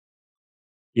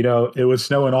It was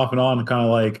snowing off and on, kind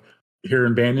of like here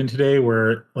in Bandon today,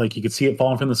 where like you could see it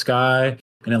falling from the sky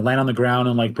and it land on the ground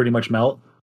and like pretty much melt.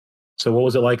 So what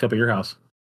was it like up at your house?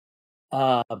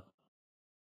 Uh,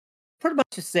 Pretty much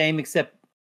the same, except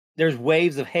there's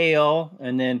waves of hail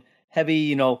and then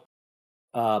heavy,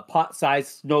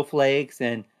 pot-sized snowflakes,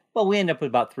 and well, we end up with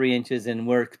about 3 inches, and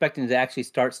we're expecting to actually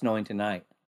start snowing tonight.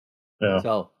 Yeah.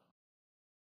 So,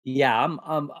 yeah,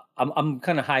 I'm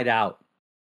kind of hide out.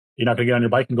 You're not gonna get on your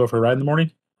bike and go for a ride in the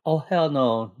morning? Oh hell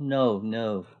no.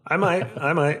 I might.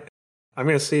 I'm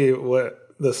gonna see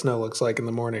what the snow looks like in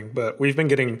the morning, but we've been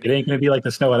getting. It ain't gonna be like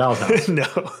the snow at Al's house.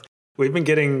 No, we've been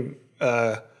getting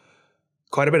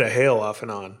quite a bit of hail off and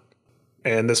on,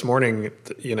 and this morning,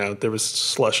 there was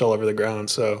slush all over the ground,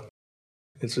 so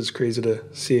it's just crazy to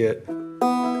see it.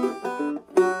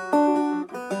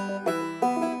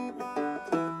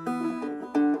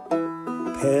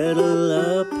 Pedal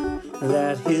up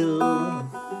that hill,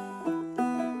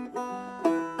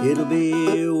 it'll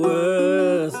be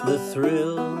worth the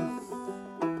thrill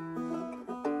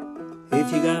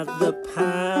if you got the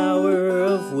power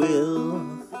of will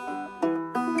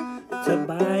to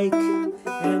bike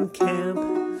and camp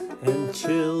and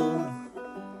chill.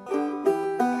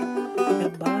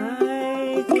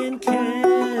 Bike and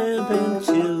camp and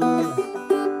chill.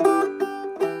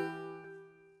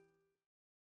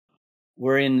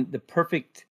 We're in the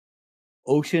perfect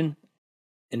ocean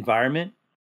environment.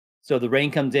 So the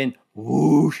rain comes in,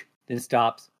 whoosh, then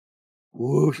stops,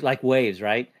 whoosh, like waves,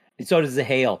 right? And so does the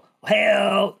hail.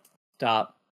 Hail,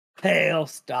 stop, hail,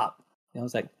 stop.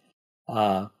 It's like,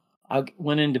 I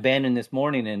went into Bandon this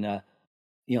morning, and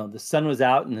the sun was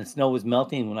out and the snow was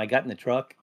melting when I got in the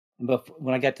truck. But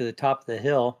when I got to the top of the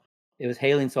hill, it was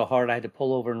hailing so hard I had to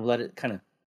pull over and let it kind of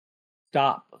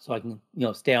stop so I can,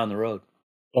 stay on the road.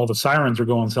 All the sirens are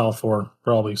going south for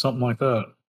probably something like that.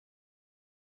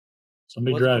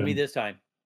 Somebody Wasn't driving. for me this time.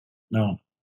 No,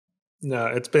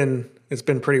 it's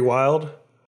been pretty wild,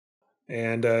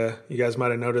 and you guys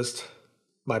might have noticed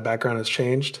my background has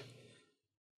changed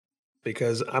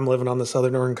because I'm living on the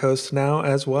southern coast now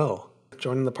as well.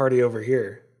 Joining the party over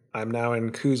here. I'm now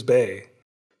in Coos Bay.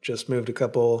 Just moved a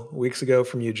couple weeks ago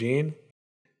from Eugene,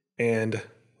 and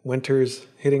winter's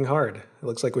hitting hard. It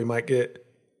looks like we might get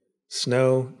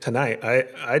snow tonight.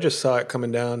 I just saw it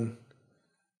coming down.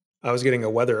 I was getting a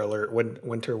weather alert,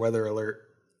 winter weather alert,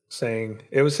 saying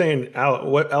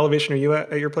what elevation are you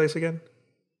at your place again?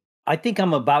 I think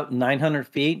I'm about 900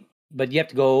 feet, but you have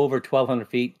to go over 1,200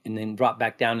 feet and then drop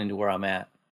back down into where I'm at.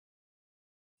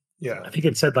 Yeah. I think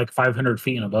it said like 500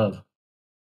 feet and above.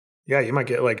 Yeah, you might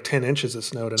get like 10 inches of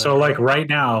snow tonight. So like right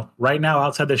now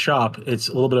outside the shop, it's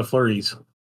a little bit of flurries.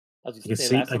 I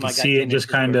can see it just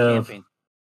kind of camping.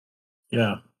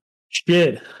 Yeah.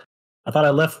 Shit. I thought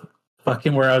I left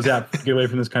fucking where I was at to get away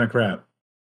from this kind of crap.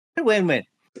 Wait a minute.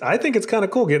 I think it's kind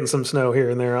of cool getting some snow here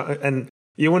and there. And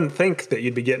you wouldn't think that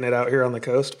you'd be getting it out here on the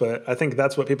coast, but I think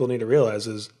that's what people need to realize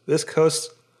is this coast,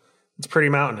 it's pretty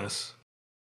mountainous.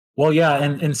 Well, yeah,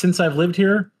 and since I've lived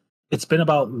here, it's been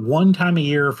about one time a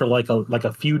year for like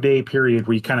a few day period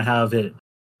where you kind of have a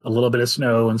little bit of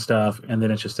snow and stuff, and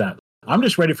then it's just that. I'm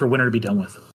just ready for winter to be done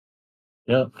with.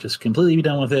 Yep, just completely be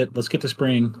done with it. Let's get to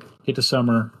spring, get to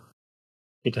summer,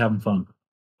 get to having fun.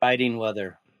 Biting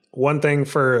weather. One thing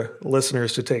for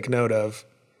listeners to take note of,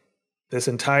 this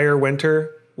entire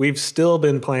winter, we've still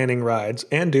been planning rides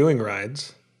and doing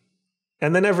rides.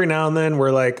 And then every now and then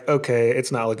we're like, okay,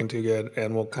 it's not looking too good,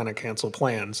 and we'll kind of cancel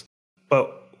plans.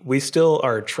 But we still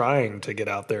are trying to get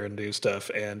out there and do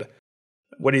stuff. And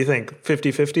what do you think?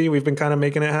 50-50? We've been kind of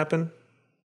making it happen?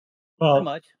 Well, Pretty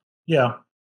much. Yeah.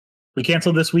 We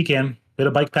canceled this weekend. We had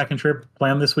a bike packing trip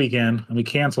planned this weekend, and we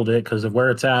canceled it because of where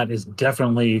it's at is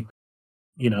definitely,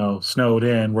 snowed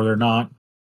in where they're not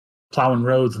plowing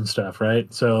roads and stuff,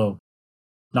 right? So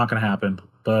not going to happen.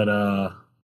 But,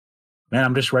 man,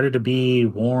 I'm just ready to be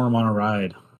warm on a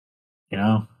ride.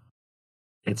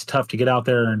 It's tough to get out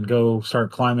there and go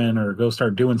start climbing or go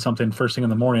start doing something first thing in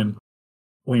the morning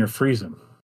when you're freezing.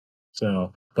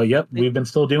 So, but yep, we've been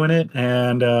still doing it.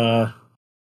 And, the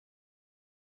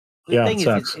thing it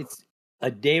sucks. It's a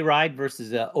day ride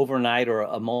versus an overnight or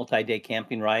a multi-day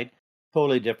camping ride.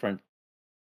 Totally different.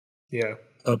 Yeah.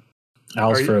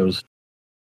 Al's froze.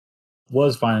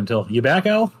 Was fine until you back,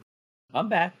 Al? I'm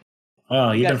back.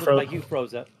 Oh, you guys look like you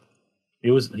froze up.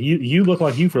 It was you look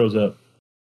like you froze up.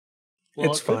 Well,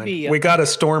 it's fine. We got a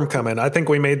storm coming. I think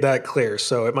we made that clear.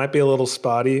 So it might be a little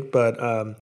spotty, but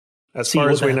as far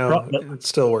as we know, it's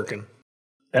still working.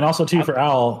 And also, too, for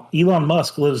Al, Elon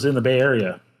Musk lives in the Bay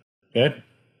Area. Okay?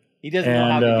 He doesn't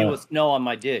know how to deal with snow on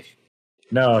my dish.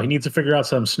 No, he needs to figure out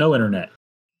some snow internet.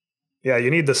 Yeah,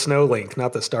 you need the snow link,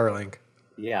 not the Starlink.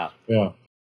 Yeah. Yeah.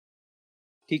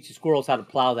 Teach the squirrels how to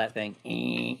plow that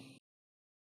thing.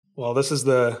 Well, this is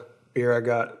the beer I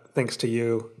got thanks to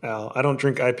you, Al. I don't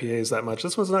drink IPAs that much.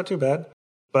 This one's not too bad.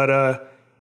 But,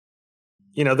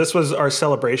 this was our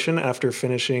celebration after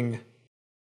finishing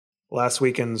last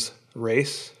weekend's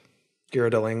race, Giro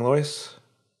de Langlois.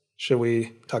 Should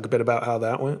we talk a bit about how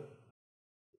that went?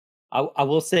 I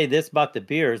will say this about the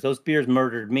beers. Those beers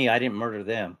murdered me. I didn't murder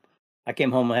them. I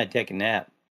came home and had to take a nap.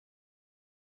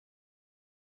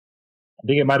 I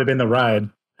think it might have been the ride.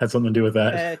 Had something to do with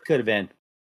that. It could have been.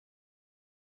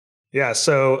 Yeah,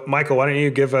 so Michael, why don't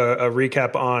you give a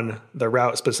recap on the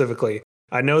route specifically?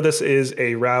 I know this is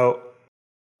a route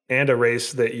and a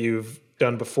race that you've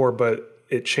done before, but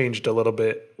it changed a little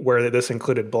bit where this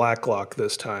included Blacklock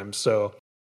this time. So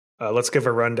let's give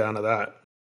a rundown of that.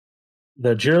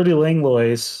 The Giro de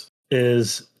Langlois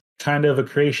is kind of a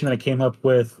creation that I came up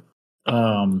with.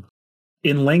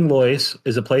 In Langlois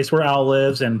is a place where Al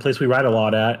lives and a place we ride a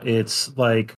lot at. It's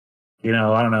like, I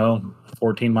don't know,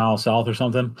 14 miles south or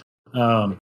something.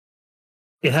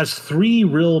 It has three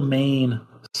real main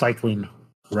cycling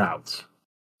routes.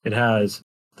 It has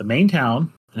the main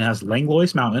town, and it has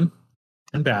Langlois Mountain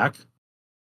and back,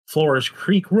 Flores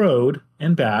Creek Road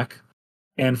and back,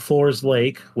 and Flores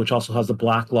Lake, which also has the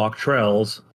Blacklock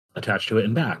Trails attached to it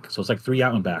and back. So it's like 3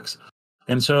 out and backs.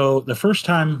 And so the first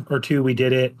time or two we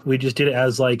did it, we just did it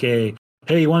as like hey,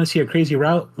 you want to see a crazy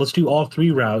route? Let's do all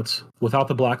 3 routes without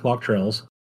the Blacklock Trails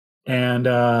and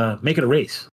make it a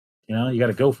race. You got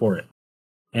to go for it.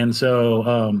 And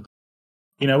so,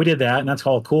 we did that, and that's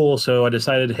all cool. So I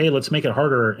decided, hey, let's make it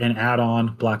harder and add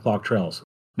on Blacklock Trails.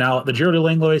 Now, the Giro de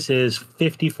Langlois is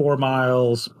 54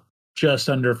 miles, just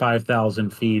under 5,000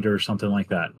 feet or something like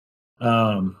that.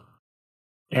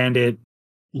 And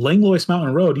Langlois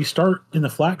Mountain Road, you start in the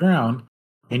flat ground,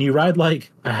 and you ride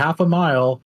like a half a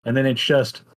mile, and then it's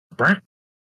just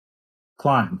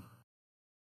climb.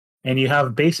 And you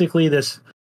have basically this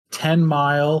 10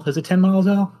 mile, is it 10 miles,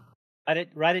 Al?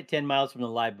 Right at 10 miles from the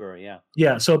library, yeah.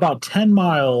 Yeah, so about 10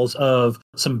 miles of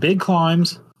some big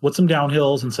climbs with some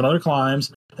downhills and some other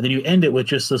climbs, and then you end it with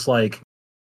just this like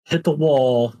hit the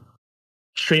wall,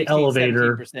 straight 16,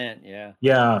 elevator. 17%, yeah.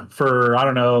 Yeah, for, I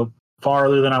don't know,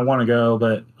 farther than I want to go,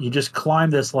 but you just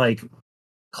climb to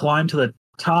the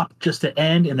top just to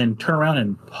end and then turn around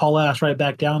and haul ass right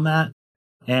back down that.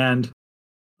 And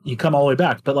you come all the way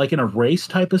back. But like in a race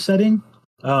type of setting,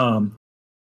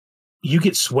 you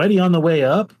get sweaty on the way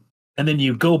up and then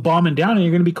you go bombing down and you're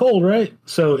going to be cold, right?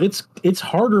 So it's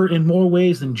harder in more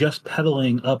ways than just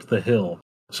pedaling up the hill.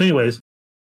 So anyways,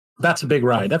 that's a big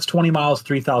ride. That's 20 miles,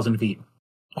 3,000 feet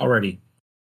already.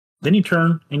 Then you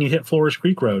turn and you hit Flores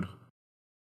Creek Road.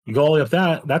 You go all the way up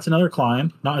that. That's another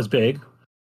climb, not as big.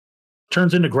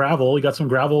 Turns into gravel. You got some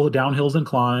gravel downhills and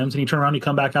climbs, and you turn around, you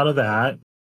come back out of that.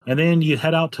 And then you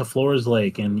head out to Flores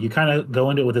Lake, and you kind of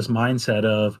go into it with this mindset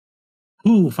of,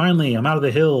 ooh, finally, I'm out of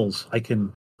the hills. I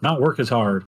can not work as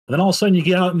hard. And then all of a sudden, you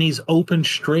get out in these open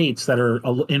straights that are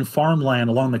in farmland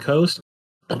along the coast.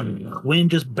 Wind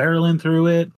just barreling through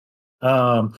it.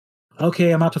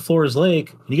 Okay, I'm out to Flores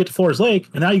Lake. And you get to Flores Lake,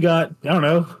 and now you got, I don't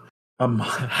know,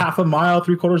 half a mile,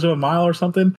 3/4 of a mile or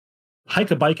something. Hike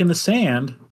a bike in the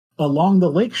sand along the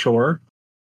lakeshore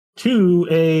to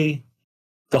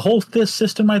the whole this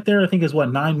system right there, I think is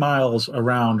 9 miles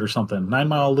around or something. 9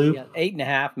 mile loop. Yeah,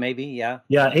 8.5 maybe, yeah.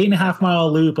 Yeah, 8.5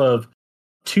 mile loop of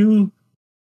 2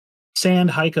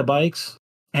 sand hike bikes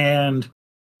and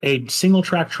a single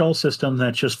track trail system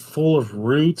that's just full of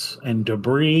roots and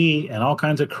debris and all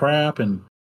kinds of crap and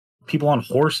people on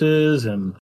horses,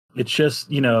 and it's just,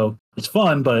 it's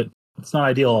fun, but it's not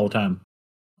ideal all the time.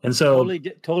 And so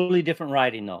totally different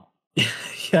riding though.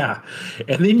 Yeah.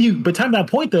 And then by the time that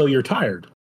point though, you're tired,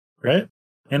 right?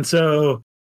 And so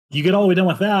you get all the way done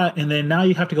with that, and then now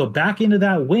you have to go back into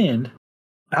that wind,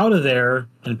 out of there,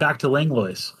 and back to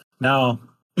Langlois. Now,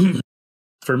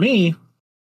 for me,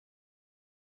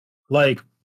 like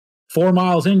 4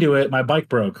 miles into it, my bike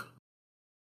broke.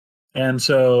 And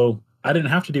so I didn't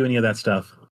have to do any of that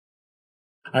stuff.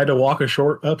 I had to walk a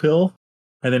short uphill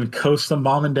and then coast some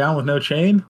bombing down with no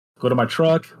chain, go to my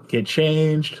truck, get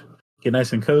changed, get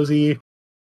nice and cozy.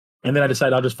 And then I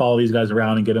decided I'll just follow these guys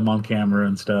around and get them on camera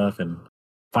and stuff, and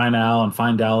find Al and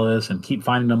find Dallas and keep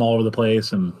finding them all over the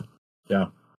place. And yeah.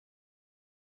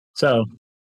 So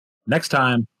next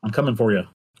time I'm coming for you.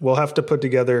 We'll have to put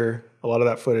together a lot of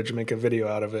that footage and make a video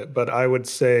out of it. But I would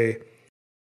say,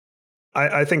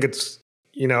 I think it's,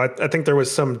 I think there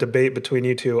was some debate between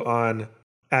you two on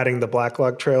adding the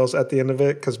Blacklock trails at the end of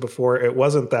it, because before it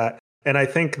wasn't that. And I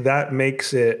think that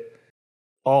makes it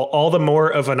all the more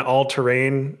of an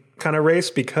all-terrain kind of race,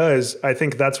 because I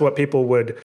think that's what people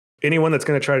would, anyone that's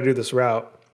going to try to do this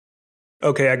route.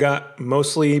 Okay, I got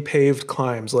mostly paved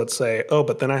climbs, let's say. Oh,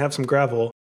 but then I have some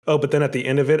gravel. Oh, but then at the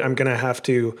end of it, I'm going to have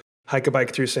to hike a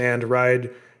bike through sand, ride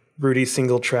Rudy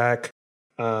single track,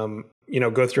 go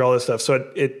through all this stuff.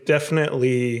 So it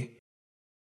definitely,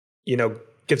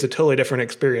 gives a totally different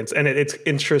experience. And it's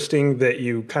interesting that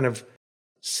you kind of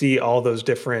see all those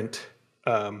different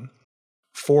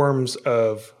forms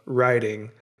of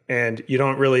riding, and you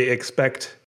don't really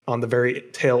expect on the very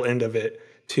tail end of it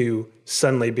to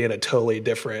suddenly be in a totally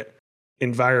different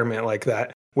environment like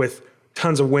that, with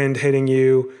tons of wind hitting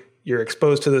you, you're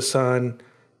exposed to the sun,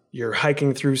 you're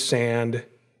hiking through sand.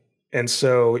 And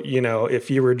so, if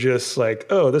you were just like,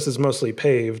 oh, this is mostly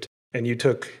paved, and you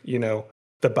took,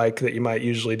 the bike that you might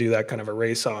usually do that kind of a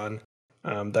race on,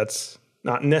 that's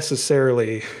not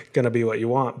necessarily going to be what you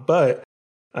want. But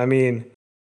I mean,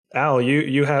 Al,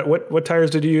 you had, what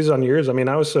tires did you use on yours? I mean,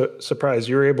 I was so surprised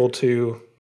you were able to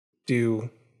do,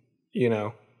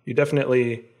 you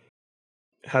definitely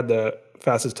had the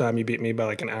fastest time. You beat me by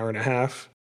like an hour and a half.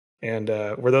 And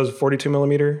were those 42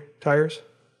 millimeter tires?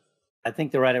 I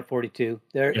think they're right at 42.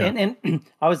 There, Yeah. and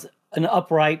I was an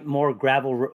upright, more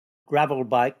gravel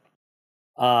bike,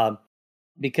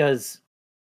 because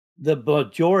the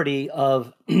majority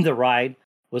of the ride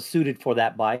was suited for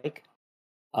that bike.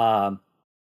 And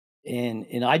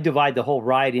I divide the whole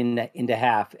ride into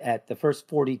half. At the first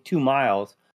 42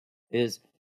 miles is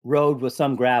road with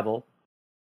some gravel,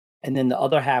 and then the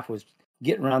other half was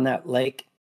getting around that lake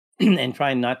and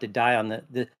trying not to die on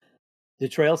the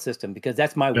trail system, because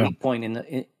that's my weak point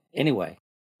anyway.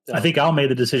 So, I think Al made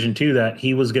the decision too that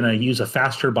he was going to use a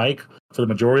faster bike for the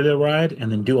majority of the ride,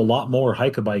 and then do a lot more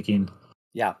hike-a-biking.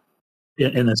 Yeah,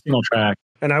 in the single track.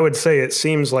 And I would say it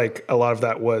seems like a lot of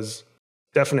that was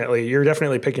you're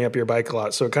definitely picking up your bike a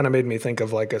lot. So it kind of made me think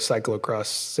of like a cyclocross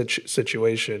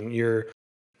situation.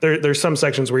 There's some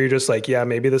sections where you're just like, yeah,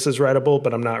 maybe this is rideable,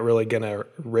 but I'm not really going to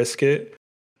risk it.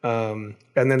 And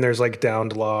then there's like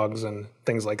downed logs and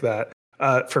things like that.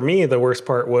 For me, the worst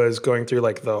part was going through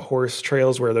like the horse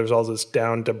trails where there's all this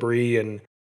down debris and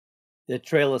the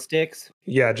trail of sticks.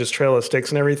 Yeah, just trail of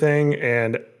sticks and everything.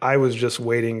 And I was just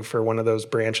waiting for one of those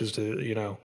branches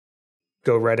to,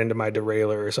 go right into my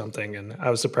derailleur or something. And I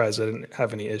was surprised I didn't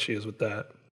have any issues with that.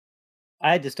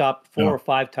 I had to stop 4 or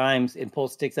 5 times and pull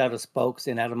sticks out of spokes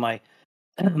and out of my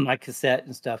cassette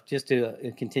and stuff just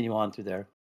to continue on through there.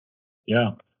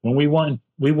 Yeah. When we went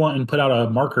and put out a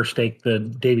marker stake the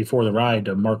day before the ride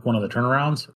to mark one of the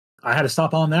turnarounds, I had to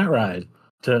stop on that ride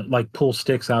to like pull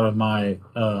sticks out of my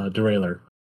derailleur.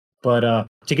 But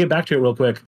to get back to it real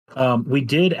quick, we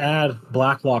did add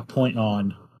Blacklock Point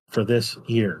on for this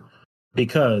year,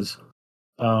 because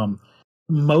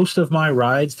most of my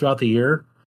rides throughout the year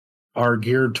are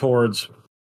geared towards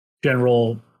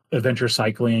general adventure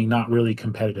cycling, not really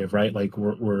competitive, right? Like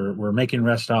we're making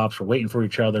rest stops, we're waiting for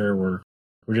each other, we're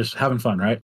just having fun,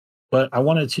 right? But I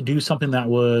wanted to do something that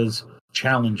was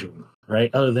challenging,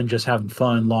 right? Other than just having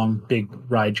fun, long, big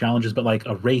ride challenges, but like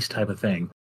a race type of thing.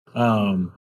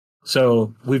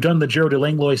 So we've done the Giro de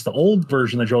Langlois, the old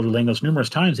version of the Giro de Langlois, numerous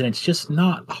times, and it's just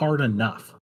not hard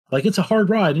enough. Like, it's a hard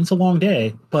ride, and it's a long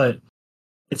day, but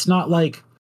it's not like,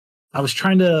 I was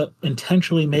trying to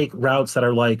intentionally make routes that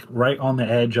are like right on the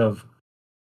edge of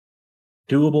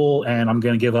doable, and I'm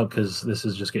going to give up because this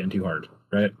is just getting too hard,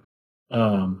 right?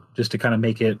 Just to kind of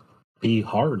make it be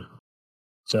hard.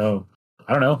 So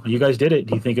I don't know. You guys did it.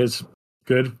 Do you think it's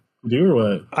good to do or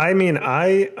what? I mean,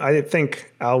 I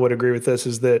think Al would agree with this,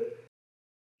 is that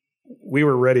we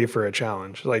were ready for a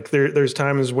challenge. Like there's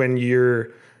times when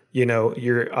you're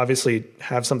obviously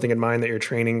have something in mind that you're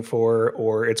training for,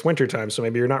 or it's wintertime, so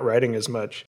maybe you're not riding as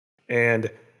much. And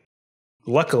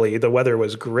luckily the weather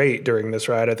was great during this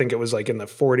ride. I think it was like in the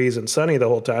 40s and sunny the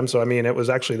whole time. So, I mean, it was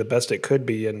actually the best it could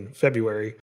be in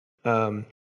February.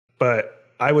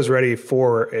 But I was ready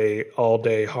for a all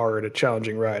day hard,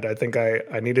 challenging ride. I think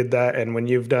I needed that. And when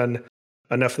you've done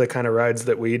enough of the kind of rides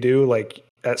that we do, like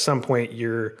at some point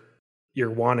you're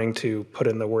wanting to put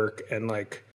in the work and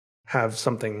like have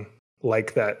something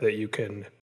like that you can,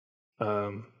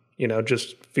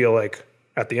 just feel like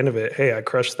at the end of it, hey, I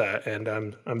crushed that, and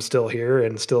I'm still here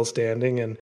and still standing,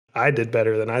 and I did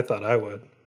better than I thought I would.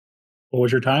 What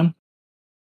was your time?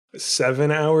 7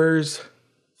 hours,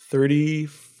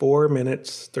 34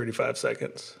 minutes, 35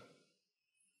 seconds.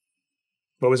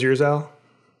 What was yours, Al?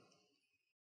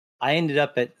 I ended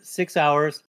up at 6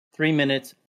 hours, 3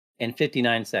 minutes, and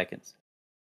 59 seconds.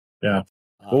 Yeah.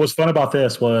 What was fun about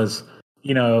this was,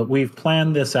 we've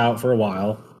planned this out for a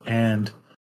while, and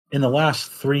in the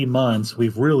last 3 months,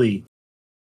 we've really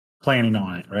planning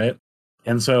on it, right?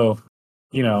 And so,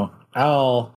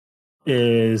 Al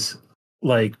is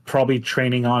like probably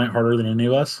training on it harder than any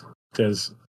of us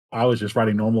because I was just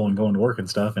riding normal and going to work and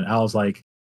stuff, and Al's like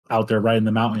out there riding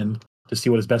the mountain to see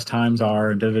what his best times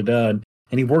are and da da da, and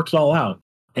he works it all out.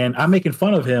 And I'm making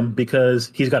fun of him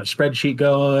because he's got a spreadsheet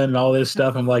going and all this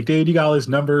stuff. I'm like, dude, you got all these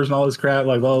numbers and all this crap,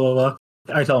 like blah blah blah.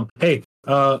 I tell him, hey,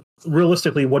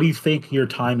 realistically, what do you think your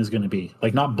time is going to be?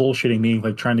 Like, not bullshitting me,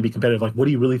 like trying to be competitive. Like, what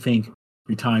do you really think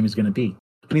your time is going to be?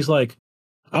 And he's like,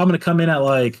 I'm going to come in at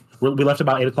like, we left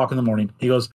about 8:00 in the morning. He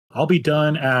goes, I'll be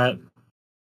done at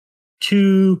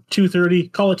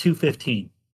 2:30, call it 2:15.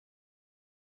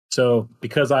 So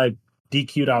because I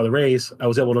DQ'd out of the race, I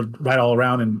was able to ride all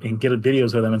around and get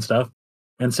videos of them and stuff.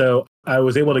 And so I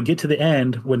was able to get to the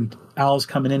end when Al's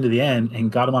coming into the end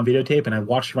and got him on videotape, and I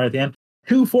watched him right at the end.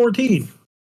 2:14.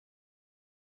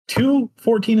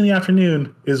 2:14 in the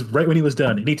afternoon is right when he was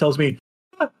done. And he tells me,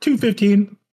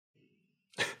 2:15.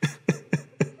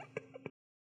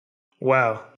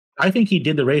 Wow. I think he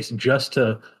did the race just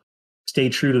to stay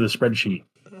true to the spreadsheet.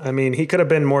 I mean, he could have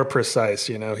been more precise.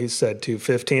 He said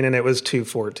 2:15 and it was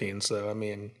 2:14. So, I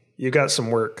mean, you got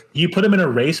some work. You put him in a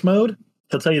race mode,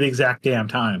 he'll tell you the exact damn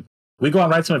time. We go out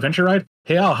and ride some adventure ride.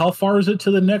 Hey, Al, how far is it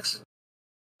to the next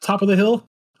top of the hill?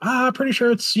 Pretty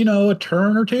sure it's, a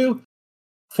turn or two.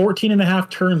 14 and a half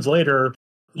turns later,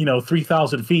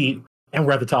 3,000 feet, and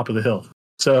we're at the top of the hill.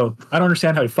 So I don't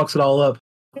understand how he fucks it all up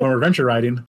when we're adventure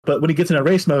riding. But when he gets in a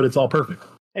race mode, it's all perfect.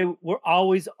 Hey, we're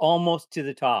always almost to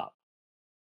the top.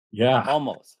 Yeah.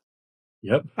 Almost.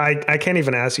 Yep. I can't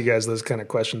even ask you guys those kind of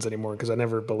questions anymore because I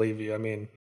never believe you. I mean,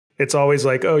 it's always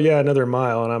like, oh, yeah, another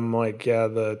mile. And I'm like, yeah,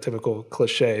 the typical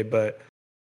cliche. But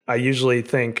I usually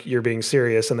think you're being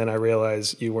serious, and then I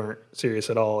realize you weren't serious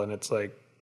at all. And it's like...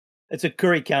 It's a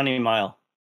Curry County mile.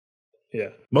 Yeah.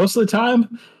 Most of the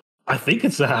time, I think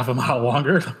it's a half a mile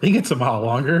longer. I think it's a mile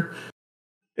longer.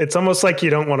 It's almost like you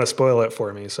don't want to spoil it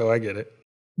for me, so I get it.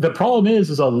 The problem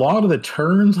is a lot of the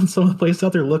turns on some of the places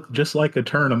out there look just like a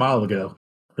turn a mile ago,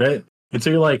 right? And so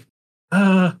you're like,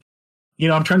 I'm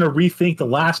trying to rethink the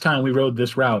last time we rode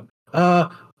this route.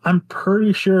 I'm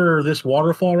pretty sure this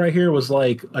waterfall right here was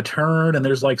like a turn, and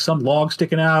there's like some log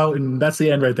sticking out, and that's the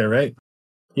end right there, right?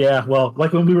 Yeah, well,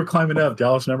 like when we were climbing up,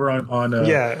 Dallas, remember on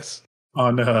yes,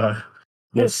 on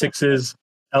the Sixes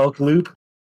Elk Loop,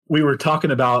 we were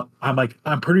talking about. I'm like,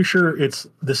 I'm pretty sure it's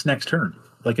this next turn.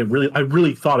 Like I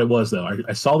really thought it was though.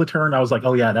 I saw the turn. I was like,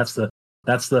 oh yeah, that's the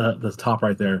top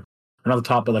right there. Or not the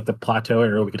top, but like the plateau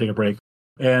area. We could take a break.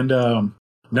 And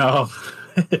no,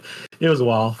 it was a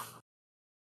while.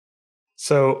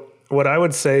 So what I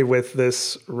would say with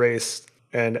this race,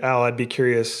 and Al, I'd be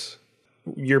curious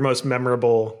your most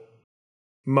memorable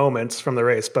moments from the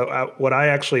race. But what I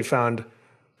actually found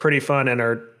pretty fun and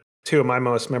are two of my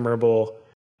most memorable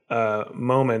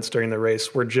moments during the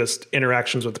race were just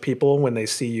interactions with people when they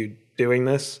see you doing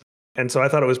this. And so I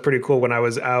thought it was pretty cool when I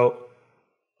was out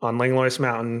on Langlois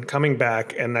Mountain coming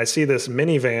back, and I see this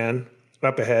minivan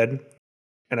up ahead,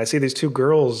 and I see these two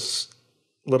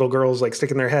little girls like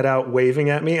sticking their head out waving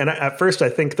at me. And at first I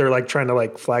think they're like trying to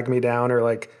like flag me down or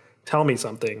like tell me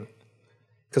something,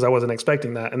 because I wasn't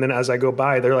expecting that. And then as I go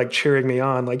by, they're like cheering me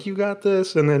on, like, you got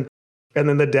this. And then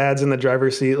the dad's in the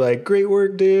driver's seat, like, great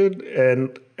work, dude.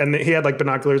 And he had like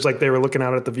binoculars, like they were looking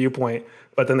out at the viewpoint,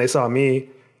 but then they saw me,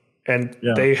 and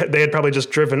they had probably just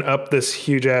driven up this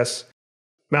huge ass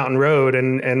mountain road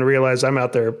and realized I'm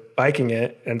out there biking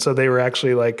it. And so they were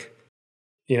actually like,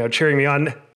 cheering me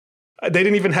on. They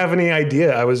didn't even have any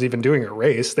idea I was even doing a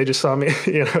race. They just saw me,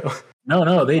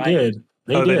 No, they did.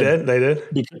 They did.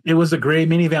 It was a gray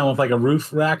minivan with like a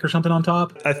roof rack or something on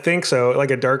top. I think so,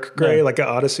 like a dark gray, like an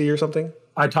Odyssey or something.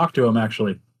 I talked to him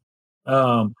actually.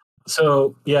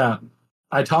 So yeah,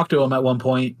 I talked to him at one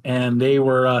point, and they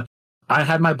were. I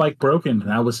had my bike broken,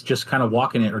 and I was just kind of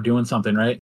walking it or doing something,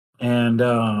 right? And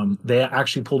they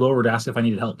actually pulled over to ask if I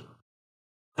needed help,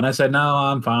 and I said, "No,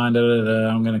 I'm fine.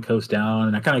 I'm going to coast down."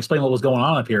 And I kind of explained what was going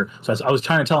on up here. So I was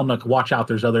trying to tell them to watch out.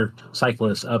 There's other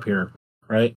cyclists up here,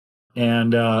 right?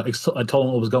 And I told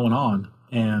them what was going on,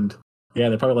 and yeah,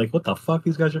 they're probably like, "What the fuck?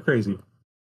 These guys are crazy."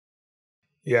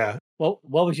 Yeah. Well,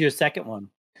 what was your second one?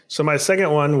 So my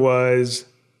second one was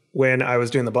when I was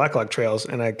doing the Blacklog trails,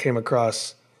 and I came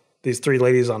across these three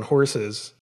ladies on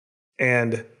horses,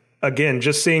 and again,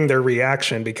 just seeing their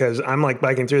reaction, because I'm like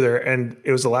biking through there, and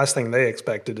it was the last thing they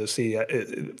expected to see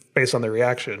based on their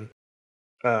reaction.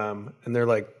 And they're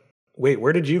like, "Wait,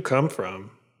 where did you come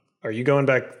from? Are you going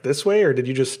back this way, or did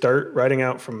you just start riding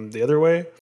out from the other way?"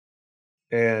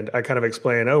 And I kind of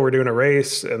explained, "Oh, we're doing a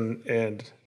race," and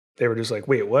they were just like,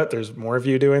 wait, what? There's more of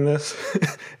you doing this?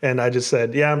 And I just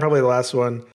said, yeah, I'm probably the last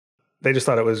one. They just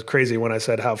thought it was crazy when I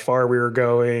said how far we were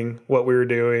going, what we were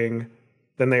doing.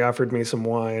 Then they offered me some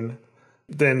wine.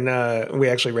 Then we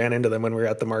actually ran into them when we were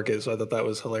at the market. So I thought that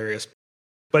was hilarious.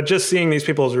 But just seeing these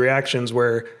people's reactions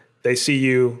where they see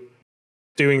you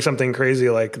doing something crazy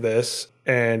like this,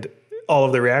 and all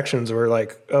of the reactions were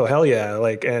like, oh, hell yeah,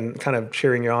 like, and kind of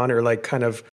cheering you on, or like kind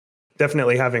of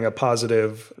definitely having a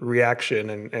positive reaction,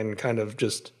 and kind of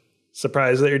just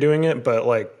surprised that you're doing it, but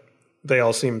like they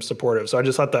all seem supportive. So I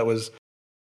just thought that was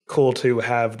cool to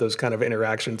have those kind of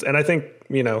interactions. And I think,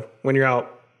 you know, when you're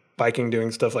out biking,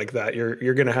 doing stuff like that, you're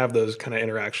going to have those kind of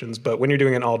interactions. But when you're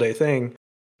doing an all day thing,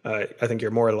 I think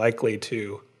you're more likely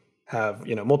to have,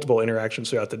 you know, multiple interactions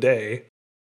throughout the day.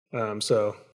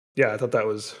 So yeah, I thought that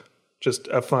was just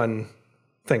a fun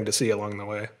thing to see along the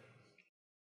way.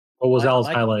 What was Al's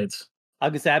highlights? I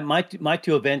was gonna say my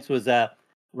two events was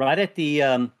right at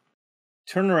the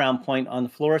turnaround point on the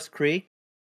Flores Creek.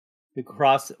 We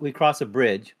cross a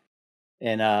bridge,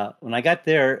 and when I got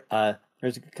there,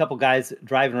 there's a couple guys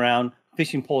driving around,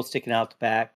 fishing poles sticking out the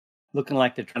back, looking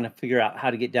like they're trying to figure out how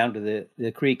to get down to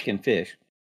the creek and fish.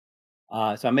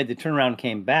 So I made the turnaround and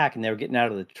came back, and they were getting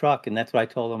out of the truck, and that's what I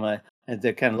told them. As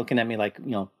they're kind of looking at me like,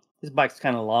 you know, this bike's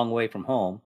kind of a long way from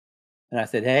home. And I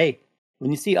said, hey, when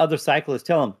you see other cyclists,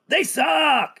 tell them, they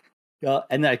suck!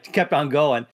 And then I kept on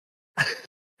going.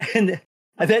 And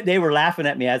I bet they were laughing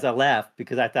at me as I left,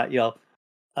 because I thought, you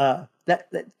know,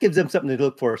 that gives them something to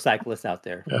look for, cyclists out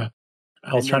there. Yeah.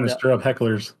 I was trying to stir up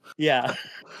hecklers. Yeah.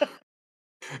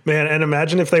 Man, and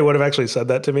imagine if they would have actually said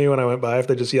that to me when I went by, if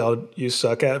they just yelled, you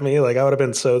suck at me. Like, I would have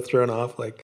been so thrown off.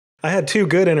 Like, I had 2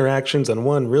 good interactions and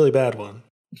 1 really bad one.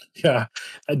 Yeah.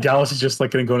 Dallas is just like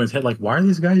going to go in his head, like, why are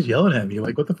these guys yelling at me?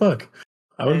 Like, what the fuck?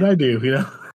 What did I do? You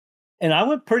know? And I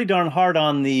went pretty darn hard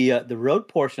on the road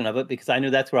portion of it, because I knew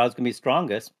that's where I was going to be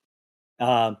strongest.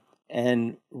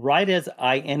 And right as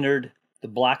I entered the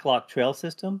Blacklock Trail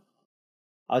System,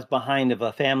 I was behind of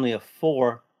a family of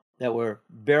 4 that were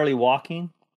barely walking.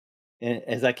 And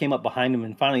as I came up behind them,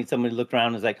 and finally somebody looked around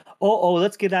and was like, oh,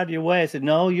 let's get out of your way. I said,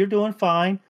 no, you're doing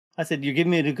fine. I said, you're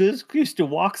giving me a good excuse to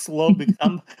walk slow, because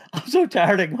I'm so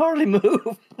tired I can hardly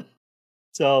move.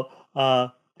 So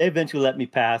they eventually let me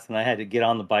pass, and I had to get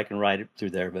on the bike and ride it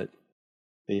through there. But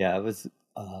yeah, it was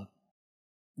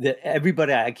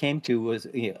everybody I came to was,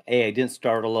 you know, I didn't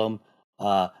startle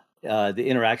them. The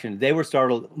interaction, they were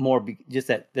startled more just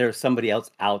that there's somebody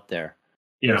else out there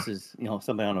versus, you know,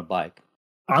 somebody on a bike.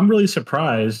 I'm really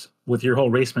surprised with your whole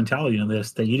race mentality in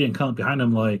this, that you didn't come up behind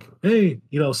them like, hey,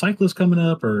 you know, cyclists coming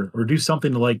up, or do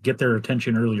something to like get their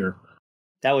attention earlier.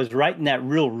 That was right in that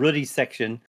real ruddy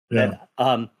section. Yeah.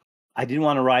 That I didn't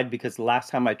want to ride, because the last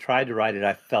time I tried to ride it,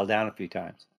 I fell down a few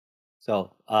times.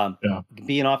 So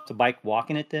being off the bike,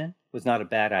 walking it then was not a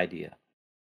bad idea.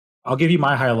 I'll give you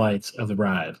my highlights of the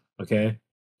ride, okay?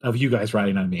 Of you guys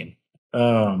riding, I mean.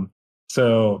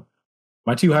 So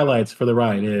my 2 highlights for the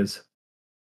ride is,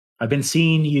 I've been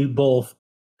seeing you both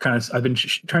I've been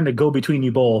trying to go between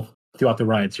you both throughout the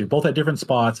ride. So you're both at different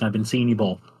spots, and I've been seeing you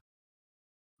both.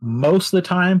 Most of the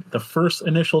time, the first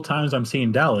initial times I'm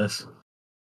seeing Dallas,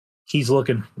 he's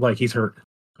looking like he's hurt,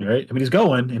 right? I mean, he's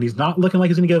going, and he's not looking like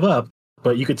he's going to give up,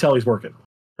 but you could tell he's working,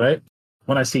 right?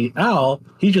 When I see Al,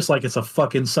 he's just like it's a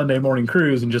fucking Sunday morning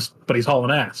cruise, but he's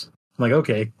hauling ass. I'm like,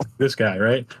 okay, this guy,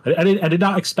 right? I did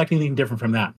not expect anything different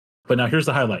from that. But now here's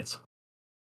the highlights.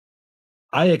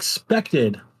 I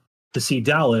expected to see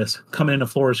Dallas coming into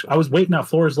Flores. I was waiting at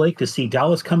Flores Lake to see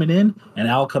Dallas coming in and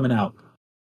Al coming out.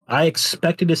 I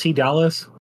expected to see Dallas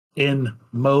in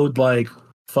mode like,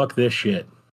 fuck this shit.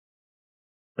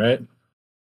 Right?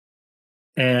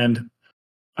 And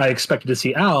I expected to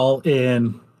see Al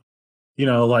in, you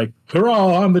know, like,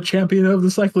 hurrah, I'm the champion of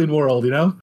the cycling world, you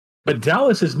know? But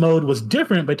Dallas's mode was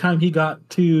different by the time he got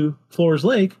to Flores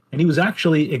Lake, and he was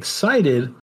actually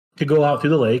excited to go out through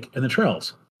the lake and the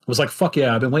trails. It was like, fuck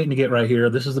yeah, I've been waiting to get right here.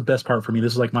 This is the best part for me.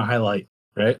 This is like my highlight,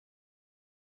 right?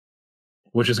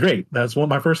 Which is great. That's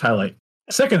my first highlight.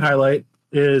 Second highlight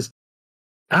is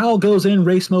Al goes in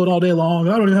race mode all day long.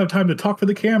 I don't even have time to talk for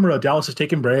the camera. Dallas is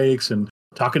taking breaks and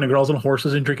talking to girls on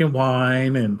horses and drinking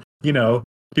wine and, you know,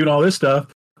 doing all this stuff.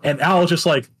 And Al's just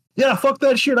like, yeah, fuck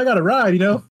that shit. I got to ride, you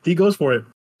know? He goes for it.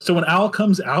 So when Al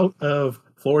comes out of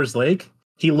Flores Lake,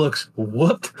 he looks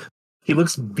whooped. He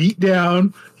looks beat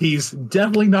down. He's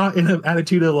definitely not in an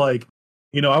attitude of like,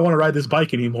 you know, I want to ride this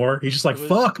bike anymore. He's just like,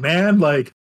 fuck, man.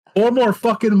 Like 4 more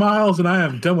fucking miles and I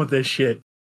am done with this shit.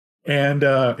 And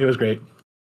it was great.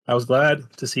 I was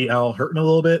glad to see Al hurting a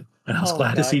little bit. And I was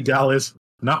glad to see Dallas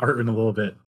not hurting a little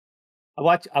bit. I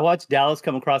watched Dallas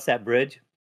come across that bridge.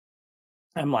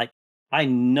 I'm like, I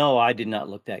know I did not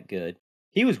look that good.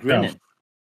 He was grinning.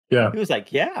 Yeah. He was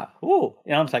like, yeah. Ooh.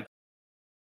 And I was like,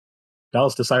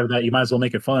 Dallas decided that you might as well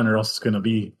make it fun or else it's going to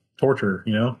be torture,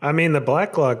 you know? I mean, the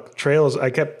Blacklock trails,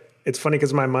 it's funny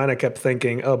because in my mind I kept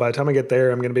thinking, oh, by the time I get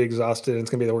there, I'm going to be exhausted and it's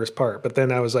going to be the worst part. But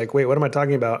then I was like, wait, what am I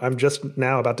talking about? I'm just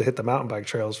now about to hit the mountain bike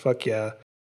trails. Fuck yeah.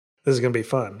 This is going to be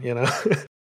fun, you know?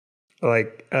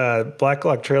 Like,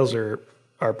 Blacklock trails are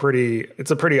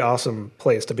it's a pretty awesome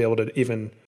place to be able to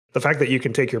even, the fact that you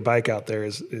can take your bike out there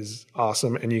is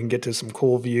awesome. And you can get to some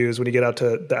cool views when you get out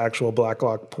to the actual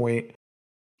Blacklock Point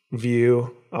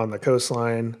view on the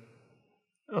coastline.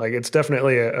 Like, it's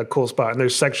definitely a cool spot. And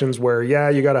there's sections where, yeah,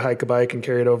 you got to hike a bike and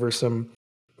carry it over some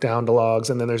downed logs.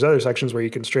 And then there's other sections where you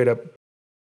can straight up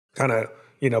kind of,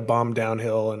 you know, bomb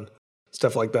downhill and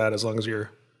stuff like that, as long as you're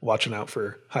watching out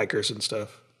for hikers and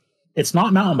stuff. It's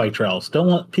not mountain bike trails. Don't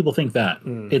let people think that.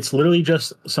 It's literally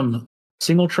just some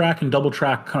single track and double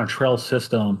track kind of trail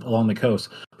system along the coast.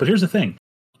 But here's the thing.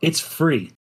 It's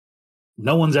free.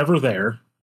 No one's ever there.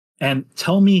 And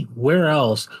tell me where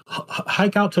else.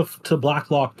 Hike out to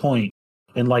Blacklock Point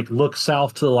and like look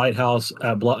south to the lighthouse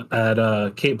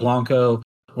at Cape Blanco,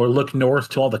 or look north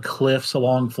to all the cliffs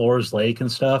along Flores Lake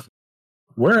and stuff.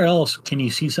 Where else can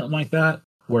you see something like that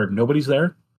where nobody's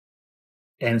there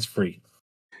and it's free?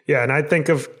 Yeah, and I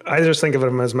just think of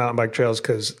them as mountain bike trails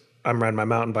because I'm riding my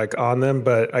mountain bike on them.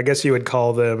 But I guess you would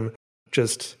call them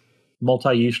just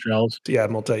multi-use trails. Yeah,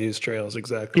 multi-use trails,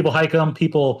 exactly. People hike them.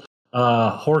 People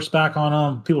horseback on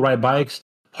them. People ride bikes.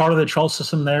 Part of the trail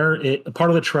system there, part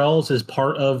of the trails is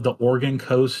part of the Oregon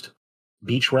Coast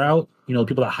beach route. You know,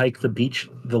 people that hike the beach,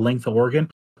 the length of Oregon,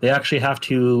 they actually have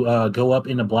to go up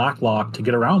into Blacklock to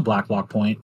get around Blacklock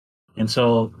Point. And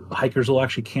so hikers will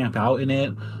actually camp out in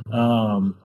it.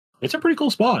 It's a pretty cool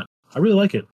spot. I really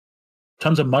like it.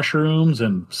 Tons of mushrooms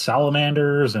and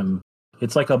salamanders, and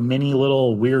it's like a mini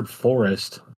little weird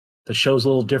forest that shows a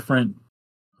little different,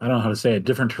 I don't know how to say it,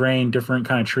 different terrain, different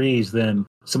kind of trees than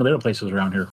some of the other places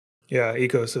around here. Yeah,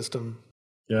 ecosystem.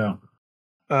 Yeah.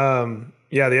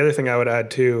 Yeah, the other thing I would add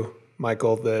too,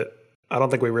 Michael, that I don't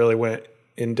think we really went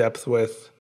in depth with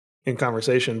in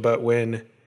conversation, but when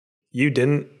you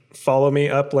didn't follow me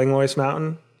up Langlois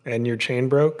Mountain and your chain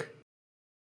broke,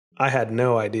 I had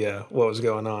no idea what was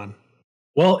going on.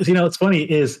 Well, you know, what's funny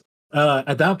is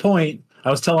at that point,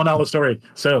 I was telling Al the story.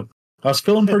 So I was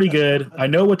feeling pretty good. I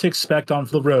know what to expect on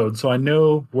the road. So I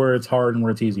know where it's hard and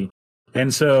where it's easy.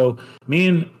 And so me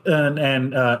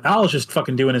and Al was just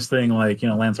fucking doing his thing like, you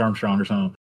know, Lance Armstrong or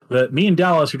something. But me and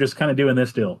Dallas were just kind of doing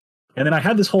this deal. And then I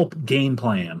had this whole game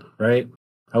plan, right?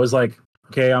 I was like,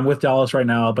 okay, I'm with Dallas right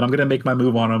now, but I'm going to make my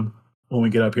move on him when we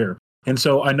get up here. And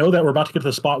so I know that we're about to get to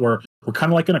the spot where we're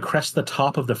kind of like going to crest the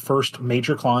top of the first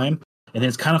major climb. And then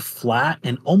it's kind of flat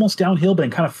and almost downhill, but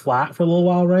kind of flat for a little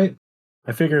while, right?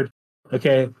 I figured,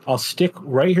 okay, I'll stick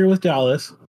right here with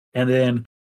Dallas. And then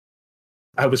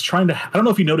I was trying to, I don't know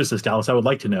if you noticed this, Dallas, I would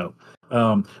like to know.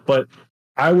 But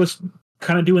I was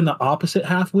kind of doing the opposite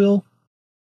half wheel.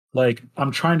 Like,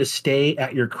 I'm trying to stay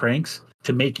at your cranks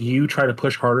to make you try to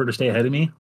push harder to stay ahead of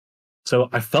me. So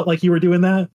I felt like you were doing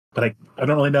that, but I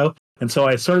don't really know. And so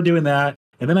I started doing that.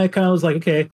 And then I kind of was like,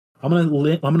 okay, I'm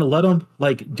gonna let him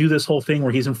like do this whole thing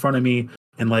where he's in front of me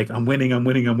and like I'm winning,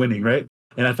 right?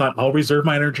 And I thought I'll reserve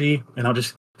my energy and I'll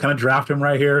just kind of draft him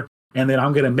right here, and then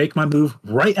I'm gonna make my move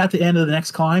right at the end of the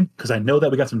next climb because I know that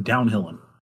we got some downhilling,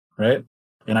 right?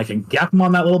 And I can gap him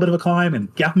on that little bit of a climb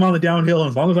and gap him on the downhill,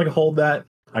 and as long as I can hold that,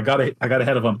 I got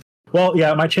ahead of him. Well,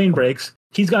 yeah, my chain breaks.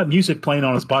 He's got music playing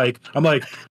on his bike. I'm like,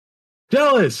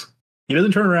 Dallas. He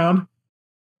doesn't turn around.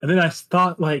 And then I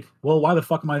thought, like, well, why the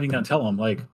fuck am I even gonna tell him?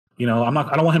 Like, you know, I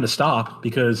don't want him to stop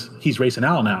because he's racing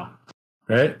Al now,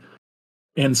 right?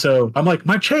 And so I'm like,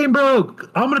 my chain broke.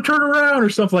 I'm going to turn around or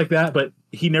stuff like that. But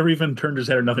he never even turned his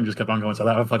head or nothing, just kept on going. So I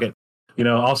thought, oh, fuck it. You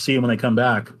know, I'll see him when they come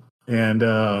back. And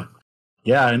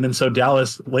yeah. And then so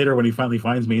Dallas later, when he finally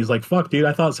finds me, he's like, fuck, dude,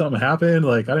 I thought something happened.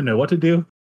 Like, I didn't know what to do.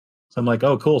 So I'm like,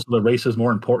 oh, cool. So the race is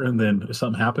more important than if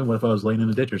something happened. What if I was laying in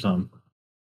a ditch or something?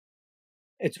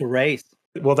 It's a race.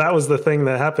 Well, that was the thing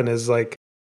that happened is like,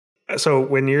 so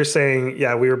when you're saying,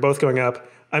 yeah, we were both going up,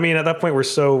 I mean, at that point we're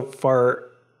so far,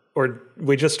 or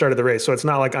we just started the race. So it's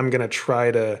not like I'm going to try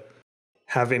to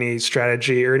have any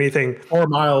strategy or anything. 4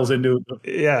 miles into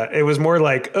it. Yeah. It was more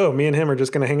like, oh, me and him are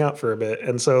just going to hang out for a bit.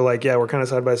 And so like, yeah, we're kind of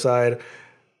side by side.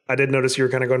 I did notice you were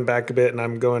kind of going back a bit and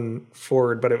I'm going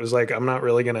forward, but it was like, I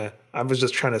was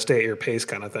just trying to stay at your pace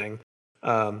kind of thing.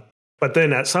 But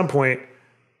then at some point,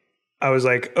 I was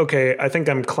like, okay, I think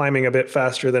I'm climbing a bit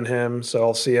faster than him, so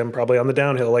I'll see him probably on the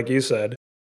downhill, like you said.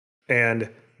 And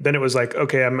then it was like,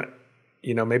 okay,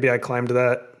 maybe I climbed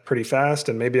that pretty fast,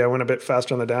 and maybe I went a bit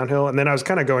faster on the downhill. And then I was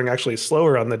kind of going actually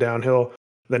slower on the downhill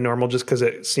than normal just because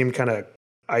it seemed kind of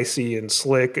icy and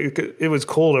slick. It was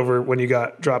cold over when you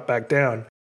dropped back down.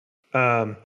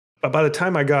 But by the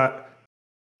time I got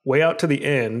way out to the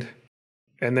end,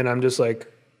 and then I'm just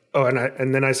like, oh,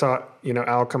 and then I saw,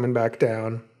 Al coming back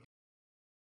down.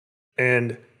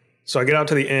 And so I get out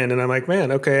to the end and I'm like,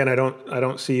 man, okay. And I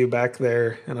don't see you back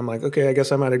there. And I'm like, okay, I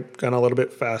guess I might've gone a little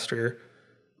bit faster.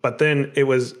 But then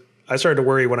I started to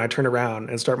worry when I turn around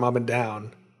and start mobbing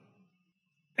down.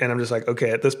 And I'm just like, okay,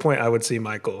 at this point I would see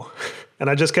Michael. And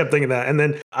I just kept thinking that. And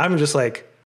then I'm just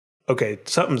like, okay,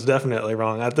 something's definitely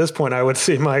wrong. At this point I would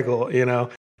see Michael,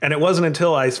 And it wasn't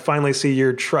until I finally see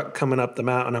your truck coming up the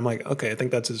mountain, I'm like, okay, I think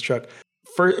that's his truck.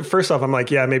 First off, I'm like,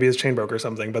 yeah, maybe his chain broke or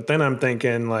something. But then I'm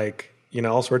thinking like,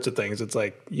 all sorts of things. It's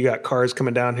like, you got cars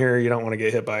coming down here. You don't want to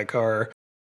get hit by a car.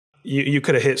 You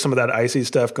could have hit some of that icy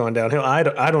stuff going downhill.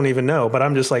 I don't even know, but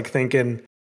I'm just like thinking,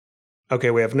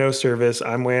 okay, we have no service.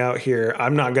 I'm way out here.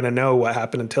 I'm not going to know what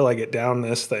happened until I get down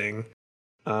this thing.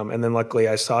 And then luckily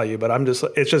I saw you, but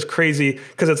it's just crazy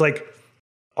because it's like,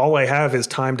 all I have is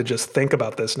time to just think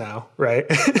about this now. Right.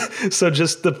 So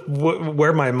just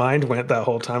where my mind went that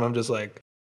whole time, I'm just like,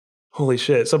 holy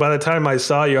shit. So by the time I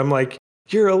saw you, I'm like,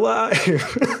 you're alive.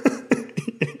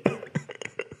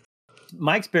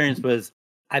 My experience was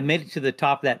I made it to the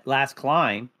top of that last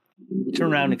climb,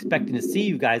 turned around expecting to see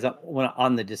you guys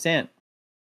on the descent.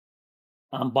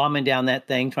 I'm bombing down that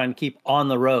thing, trying to keep on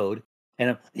the road.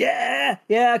 And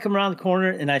I come around the corner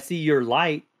and I see your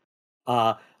light,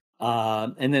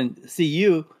 and then see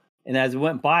you. And as it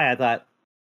went by, I thought,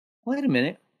 wait a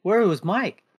minute, where was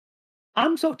Mike?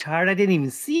 I'm so tired, I didn't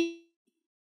even see.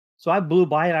 So I blew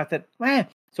by it. I thought, man.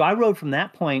 So I rode from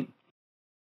that point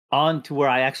on to where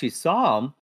I actually saw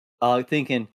him,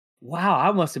 thinking, wow,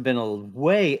 I must have been a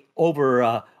way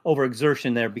over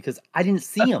exertion there because I didn't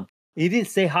see him. He didn't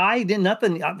say hi. He did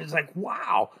nothing. I was like,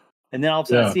 wow. And then all of a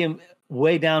sudden I see him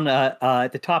way down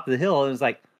at the top of the hill. And it was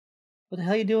like, what the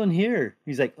hell are you doing here?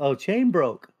 He's like, oh, chain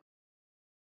broke.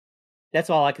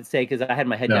 That's all I could say because I had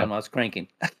my head down when I was cranking.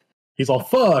 He's all,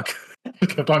 fuck.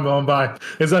 Kept on going by.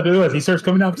 Exactly what it was. He starts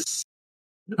coming out.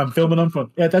 I'm filming on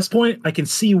phone. At this point, I can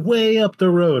see way up the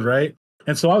road, right?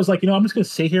 And so I was like, I'm just going to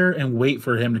sit here and wait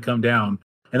for him to come down.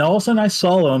 And all of a sudden I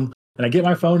saw him and I get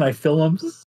my phone, I film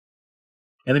him.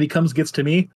 And then he gets to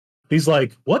me. He's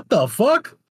like, what the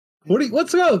fuck?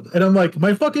 What's up? And I'm like,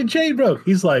 my fucking chain broke.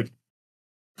 He's like,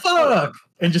 fuck.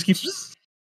 And just keeps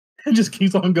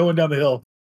on going down the hill.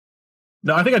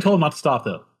 No, I think I told him not to stop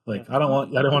though. Like, I don't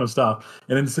want to stop.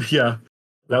 And then, yeah,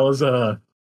 that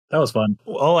was fun.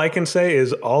 All I can say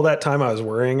is all that time I was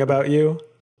worrying about you,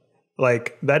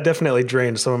 like that definitely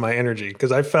drained some of my energy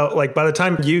because I felt like by the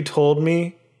time you told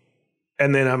me,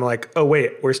 and then I'm like, oh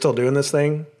wait, we're still doing this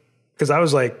thing, because I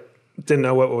was like, didn't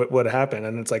know what would happen,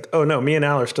 and it's like, oh no, me and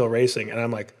Al are still racing, and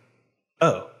I'm like,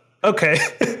 oh, okay.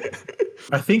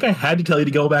 I think I had to tell you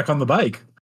to go back on the bike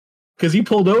because he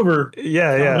pulled over.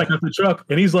 Yeah. Back up the truck,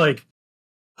 and he's like,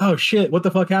 oh shit, what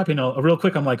the fuck happened? Real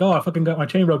quick, I'm like, oh, I fucking got my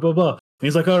chain broke, blah, blah. And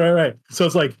he's like, oh, right. So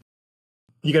it's like,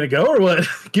 you gonna go or what?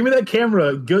 Give me that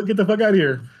camera. Go get the fuck out of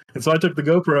here. And so I took the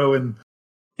GoPro and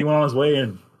he went on his way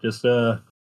and just,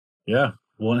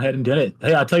 went ahead and did it.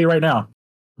 Hey, I'll tell you right now,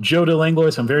 Joe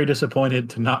DeLanglois, I'm very disappointed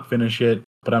to not finish it,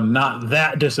 but I'm not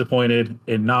that disappointed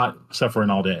in not suffering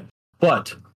all day.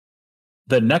 But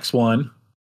the next one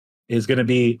is going to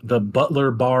be the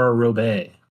Butler Bar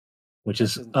Roubaix, which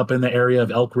is up in the area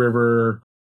of Elk River,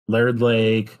 Laird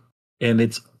Lake, and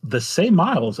it's the same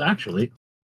miles, actually.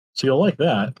 So you'll like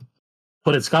that.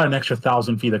 But it's got an extra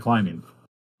 1,000 feet of climbing.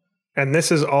 And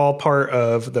this is all part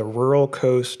of the Rural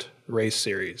Coast Race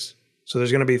Series. So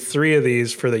there's going to be 3 of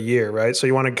these for the year, right? So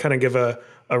you want to kind of give a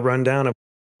rundown of...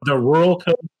 The Rural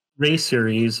Coast Race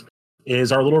Series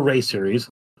is our little race series.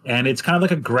 And it's kind of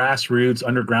like a grassroots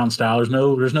underground style.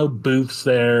 There's no booths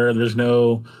there. There's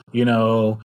no,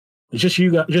 it's just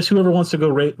just whoever wants to go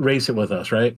race it with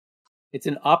us, right? It's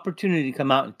an opportunity to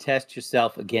come out and test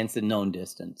yourself against a known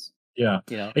distance. Yeah.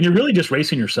 And you're really just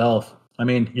racing yourself. I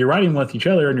mean, you're riding with each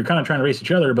other and you're kind of trying to race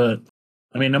each other, but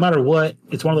I mean, no matter what,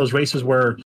 it's one of those races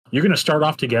where you're going to start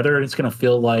off together and it's going to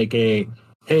feel like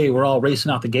hey, we're all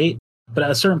racing out the gate. But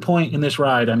at a certain point in this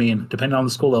ride, I mean, depending on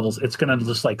the school levels, it's going to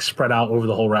just like spread out over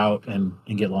the whole route and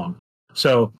get long.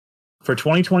 So for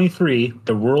 2023,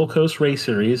 the Rural Coast Race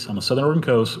Series on the Southern Oregon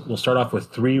Coast will start off with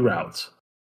 3 routes.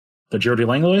 The Joe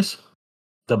DeLanglois,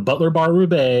 the Butler Bar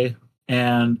Roubaix,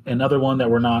 and another one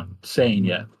that we're not saying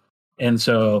yet. And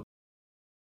so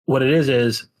what it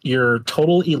is your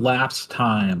total elapsed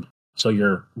time. So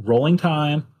your rolling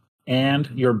time and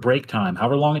your break time,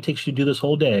 however long it takes you to do this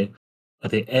whole day,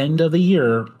 at the end of the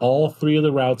year, all 3 of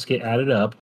the routes get added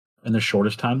up, and the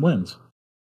shortest time wins.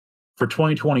 For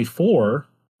 2024,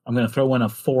 I'm going to throw in a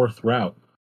 4th route.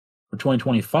 For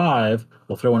 2025,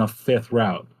 we'll throw in a 5th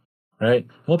route, right?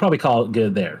 We'll probably call it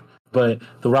good there. But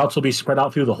the routes will be spread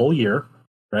out through the whole year,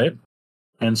 right?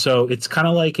 And so it's kind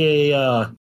of like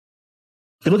if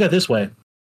you look at it this way,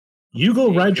 you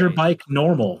go ride your bike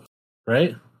normal,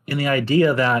 right? In the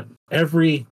idea that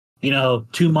every, 2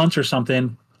 months or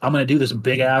something, I'm going to do this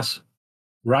big ass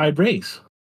ride race.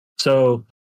 So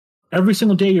every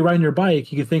single day you're riding your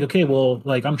bike, you can think, okay, well,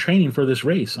 like I'm training for this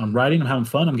race. I'm riding, I'm having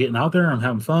fun. I'm getting out there, I'm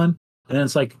having fun. And then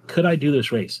it's like, could I do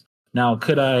this race? Now,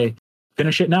 could I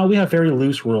finish it? Now we have very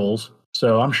loose rules.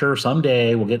 So I'm sure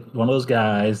someday we'll get one of those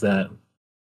guys that,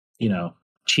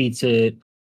 cheats it,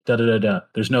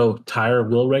 There's no tire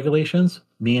wheel regulations.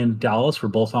 Me and Dallas were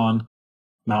both on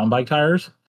mountain bike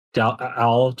tires.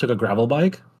 Al took a gravel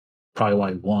bike, probably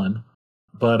why he won.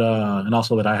 But and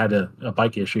also that I had a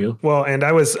bike issue. Well, and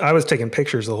I was taking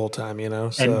pictures the whole time,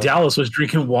 So. And Dallas was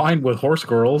drinking wine with horse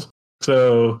girls.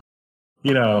 So,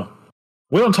 we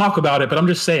don't talk about it, but I'm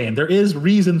just saying there is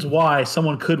reasons why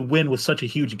someone could win with such a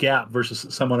huge gap versus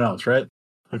someone else, right?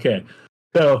 Okay.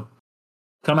 So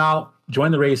come out,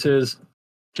 join the races,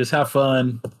 just have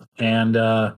fun, and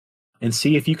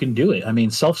see if you can do it. I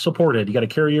mean, self-supported. You got to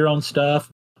carry your own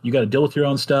stuff. You got to deal with your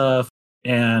own stuff.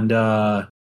 And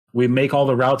we make all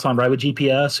the routes on Ride with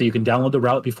GPS, so you can download the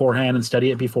route beforehand and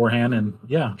study it beforehand. And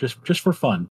yeah, just for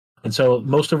fun. And so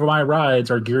most of my rides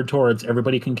are geared towards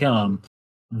everybody can come.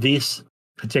 This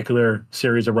particular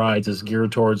series of rides is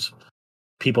geared towards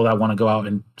people that want to go out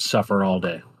and suffer all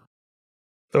day.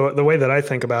 The way that I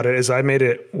think about it is I made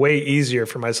it way easier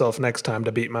for myself next time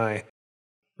to beat my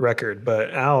record.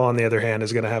 But Al, on the other hand,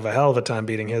 is going to have a hell of a time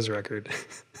beating his record.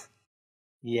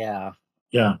 Yeah.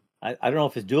 Yeah. I don't know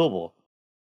if it's doable.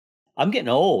 I'm getting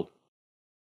old.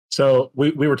 So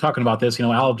we were talking about this.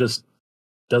 Al just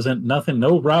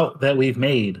no route that we've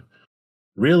made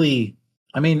really.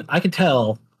 I mean, I can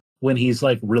tell when he's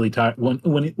like really tired,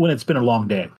 when it's been a long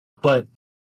day. But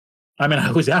I mean, I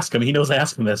always ask him. He knows I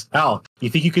ask him this. Al, you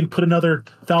think you can put another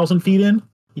 1,000 feet in?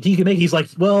 You think you can make? He's like,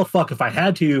 well, fuck, if I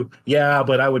had to, yeah,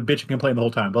 but I would bitch and complain the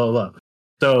whole time. Blah blah blah.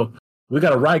 So we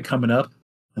got a ride coming up,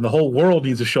 and the whole world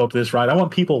needs to show up to this ride. I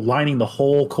want people lining the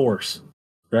whole course,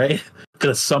 right? Because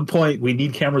at some point we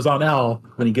need cameras on Al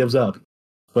when he gives up.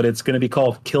 But it's going to be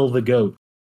called Kill the Goat.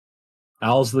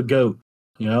 Al's the goat.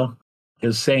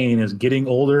 His saying is getting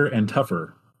older and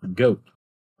tougher. Goat.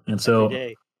 And so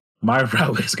my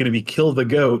route is going to be Kill the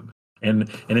Goat, and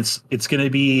it's going to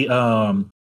be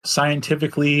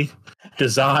scientifically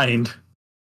designed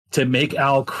to make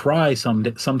Al cry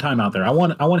sometime out there. I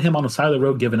want him on the side of the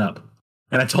road giving up.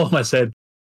 And I told him, I said,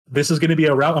 this is going to be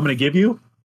a route I'm going to give you.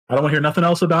 I don't want to hear nothing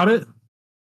else about it.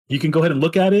 You can go ahead and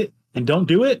look at it and don't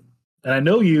do it. And I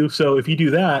know you, so if you do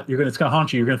that, it's going to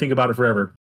haunt you. You're going to think about it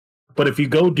forever. But if you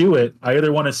go do it, I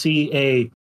either want to see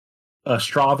a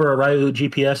Strava or Ride with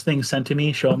GPS thing sent to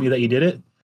me showing me that you did it,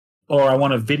 or I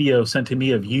want a video sent to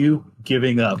me of you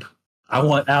giving up. I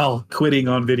want Al quitting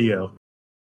on video.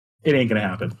 It ain't going to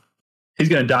happen. He's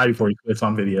going to die before he quits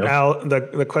on video. Al,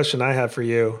 the question I have for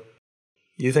you,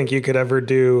 you think you could ever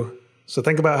do... So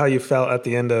think about how you felt at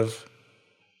the end of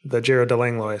the Giro de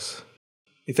Langlois.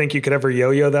 You think you could ever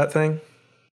yo-yo that thing?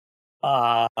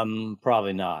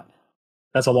 Probably not.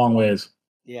 That's a long ways.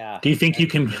 Yeah. Do you think you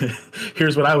can...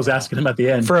 Here's what I was asking him at the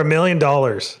end. For $1 million.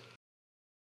 Oh,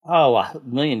 $1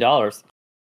 million.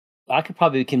 I could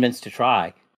probably be convinced to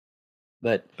try,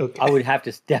 but okay. I would have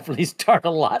to definitely start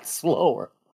a lot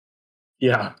slower.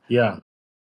 Yeah.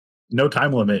 No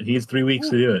time limit. He has 3 weeks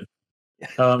to do it.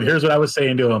 Here's what I was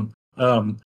saying to him.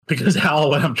 Because Al,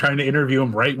 when I'm trying to interview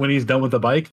him right when he's done with the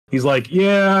bike, he's like,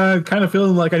 yeah, kind of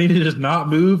feeling like I need to just not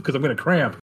move because I'm going to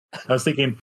cramp. I was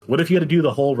thinking, what if you had to do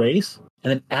the whole race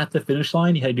and then at the finish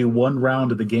line, you had to do one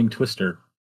round of the game Twister?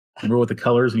 Remember with the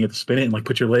colors and you have to spin it and like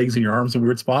put your legs and your arms in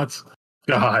weird spots?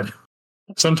 God.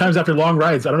 Sometimes after long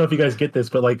rides, I don't know if you guys get this,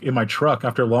 but like in my truck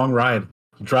after a long ride,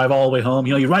 you drive all the way home,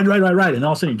 you ride, and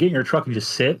all of a sudden you get in your truck and you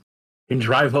just sit and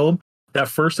drive home. That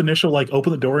first initial, like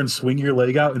open the door and swing your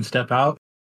leg out and step out.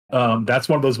 That's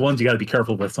one of those ones you got to be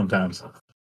careful with sometimes.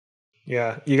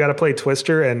 Yeah, you got to play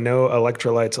Twister and no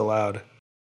electrolytes allowed.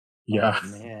 Yeah. Oh,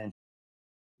 man.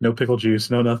 No pickle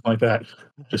juice, no nothing like that.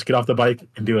 Just get off the bike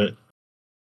and do it.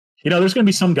 There's going to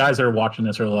be some guys that are watching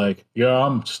this are like, yeah,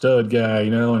 I'm a stud guy,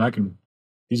 and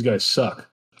these guys suck.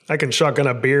 I can shotgun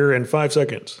a beer in 5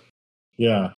 seconds.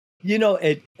 Yeah.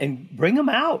 And bring them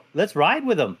out. Let's ride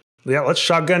with them. Yeah, let's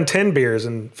shotgun 10 beers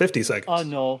in 50 seconds. Oh,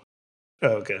 no. Oh,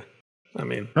 okay. I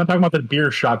mean, We're not talking about the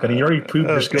beer shotgun. You already proved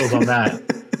your skills on that.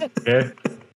 Okay.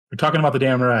 We're talking about the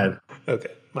damn ride. Okay.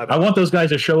 My I bad. want those guys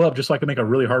to show up just so I can make a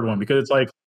really hard one because it's like,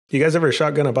 You guys ever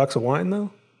shotgun a box of wine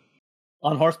though?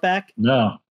 On horseback?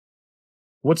 no.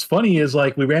 What's funny is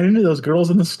like we ran into those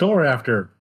girls in the store after.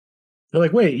 They're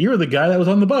like, wait, you're the guy that was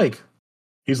on the bike.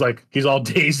 He's all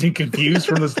dazed and confused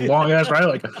from this long ass ride.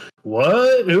 Like,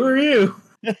 what? Who are you?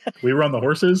 We were on the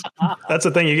horses. That's the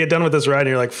thing. You get done with this ride and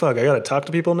you're like, fuck, I got to talk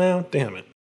to people now? Damn it.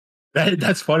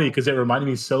 That's funny because it reminded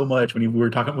me so much when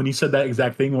you said that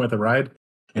exact thing with the ride.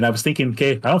 And I was thinking,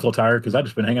 okay, I don't feel tired because I've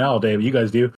just been hanging out all day, but you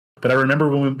guys do. But I remember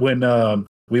when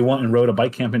we went and rode a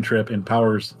bike camping trip in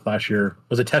Powers last year. It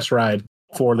was a test ride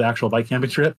for the actual bike camping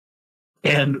trip.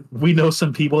 And we know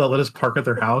some people that let us park at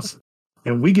their house.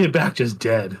 And we get back just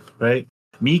dead, right?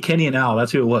 Me, Kenny, and Al,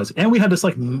 that's who it was. And we had this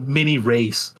like mini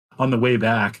race on the way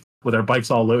back with our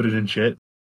bikes all loaded and shit.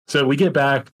 So we get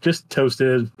back, just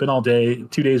toasted, been all day,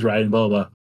 2 days riding, blah, blah, blah.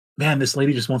 Man, this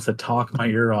lady just wants to talk my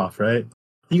ear off, right?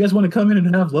 You guys want to come in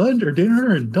and have lunch or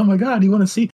dinner? And oh my God, you want to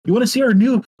see our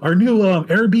new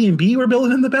Airbnb we're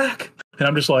building in the back? And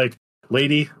I'm just like,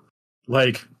 lady,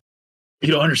 like,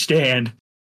 you don't understand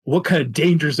what kind of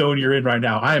danger zone you're in right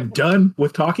now. I am done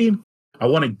with talking. I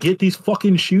want to get these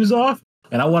fucking shoes off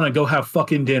and I want to go have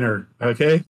fucking dinner.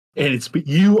 Okay. And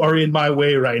you are in my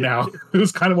way right now. It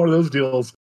was kind of one of those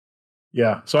deals.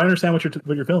 Yeah. So I understand what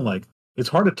you're feeling like. It's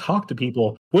hard to talk to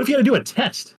people. What if you had to do a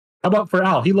test? How about for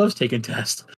Al? He loves taking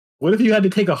tests. What if you had to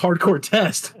take a hardcore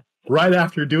test right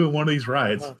after doing one of these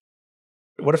rides?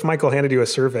 What if Michael handed you a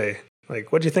survey?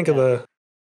 Like, what'd you think of the...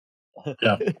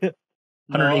 Yeah.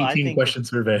 118 question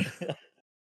survey.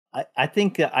 I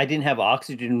think I didn't have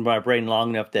oxygen in my brain long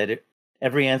enough that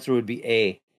every answer would be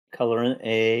A. Color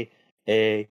in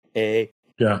A.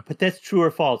 Yeah. But that's true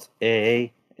or false.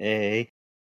 A.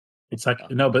 It's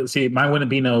like, no, but see, mine wouldn't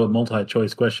be no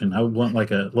multi-choice question. I would want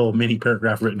like a little mini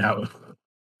paragraph written out.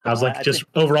 I was like,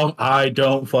 overall, I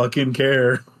don't fucking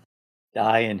care.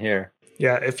 Die in here.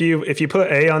 Yeah, if you put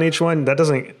A on each one, that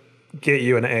doesn't get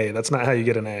you an A. That's not how you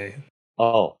get an A.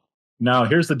 Oh. Now,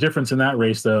 here's the difference in that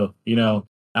race, though. You know,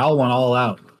 Al went all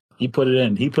out. He put it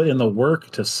in. He put in the work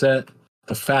to set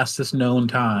the fastest known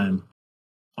time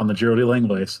on the Giro de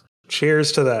Langlaise.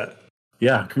 Cheers to that.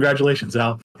 Yeah, congratulations,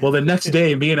 Al. Well, the next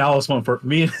day, me and Dallas went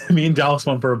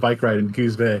for a bike ride in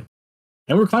Coos Bay,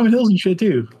 and we're climbing hills and shit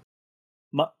too.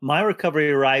 My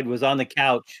recovery ride was on the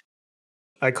couch.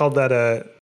 I called that a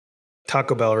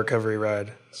Taco Bell recovery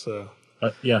ride. So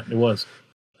yeah, it was.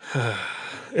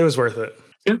 It was worth it.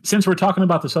 Since we're talking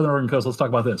about the Southern Oregon coast, let's talk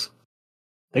about this.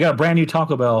 They got a brand new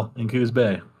Taco Bell in Coos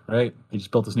Bay, right? They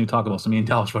just built this new Taco Bell. So me and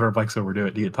Dallas rode our bikes over to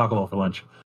it to get Taco Bell for lunch.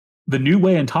 The new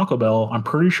way in Taco Bell, I'm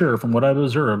pretty sure from what I've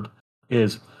observed,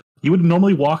 is you would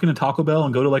normally walk into Taco Bell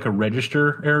and go to like a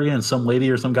register area and some lady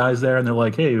or some guy's there and they're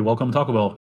like, hey, welcome to Taco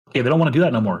Bell. Okay, they don't want to do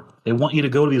that no more. They want you to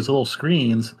go to these little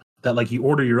screens that like you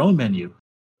order your own menu.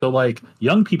 So like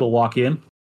young people walk in.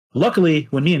 Luckily,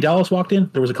 when me and Dallas walked in,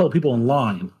 there was a couple people in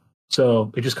line.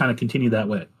 So it just kind of continued that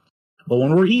way. But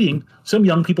when we're eating, some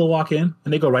young people walk in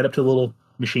and they go right up to the little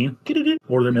machine,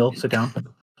 order their meal, sit down.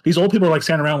 These old people are like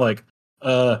standing around like,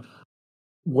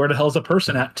 where the hell's the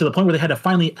person at? To the point where they had to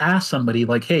finally ask somebody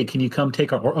like, hey, can you come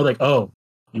take our order? Or like, oh,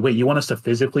 wait, you want us to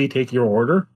physically take your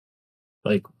order?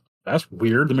 Like, that's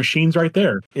weird. The machine's right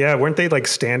there. Yeah, weren't they like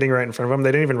standing right in front of them?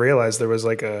 They didn't even realize there was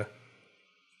like a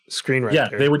screen right there.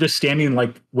 Yeah, they were just standing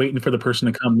like waiting for the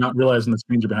person to come, not realizing the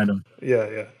screens are behind them.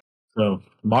 Yeah. So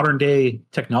modern day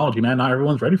technology, man, not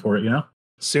everyone's ready for it, you know?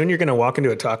 Soon you're going to walk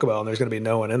into a Taco Bell and there's going to be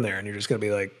no one in there and you're just going to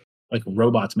be like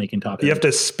robots making tacos. You have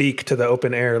to speak to the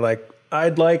open air like,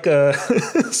 I'd like a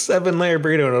 7-layer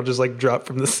burrito, and it'll just like drop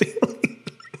from the ceiling.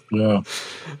 Yeah.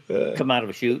 Come out of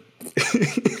a chute.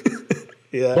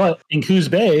 Yeah. But in Coos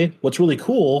Bay, what's really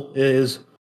cool is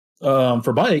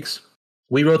for bikes,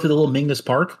 we rode through the little Mingus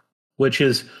Park, which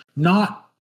is not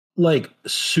like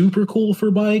super cool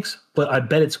for bikes, but I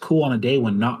bet it's cool on a day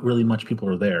when not really much people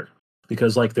are there.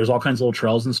 Because like there's all kinds of little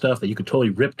trails and stuff that you could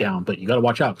totally rip down, but you got to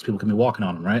watch out because people can be walking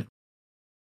on them, right?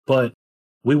 But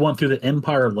we went through the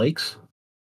Empire Lakes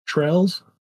trails,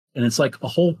 and it's like a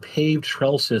whole paved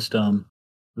trail system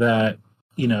that,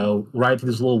 you know, ride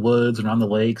through these little woods and around the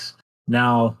lakes.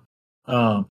 Now,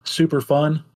 super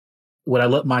fun. Would I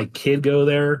let my kid go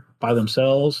there by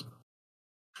themselves?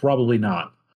 Probably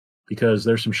not, because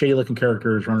there's some shady looking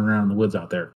characters running around in the woods out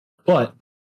there. But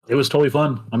it was totally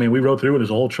fun. I mean, we rode through it as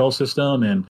a whole trail system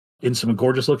and in some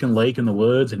gorgeous looking lake in the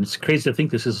woods. And it's crazy to think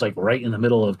this is like right in the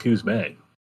middle of Coos Bay.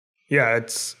 Yeah,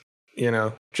 it's, you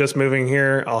know, just moving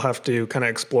here, I'll have to kind of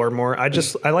explore more. I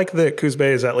like that Coos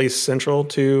Bay is at least central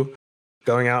to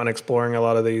going out and exploring a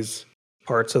lot of these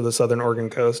parts of the Southern Oregon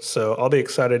coast. So I'll be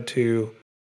excited to,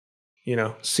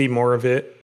 see more of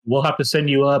it. We'll have to send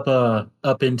you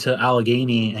up into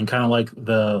Allegheny and kind of like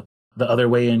the other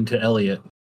way into Elliott.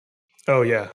 Oh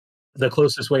yeah, the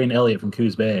closest way in Elliott from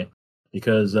Coos Bay,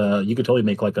 because you could totally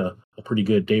make like a pretty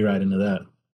good day ride into that.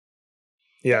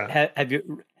 Yeah. Have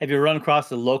you run across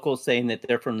the locals saying that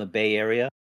they're from the Bay Area?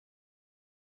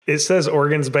 It says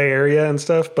Oregon's Bay Area and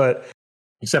stuff, but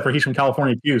except for he's from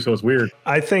California too, so it's weird.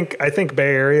 I think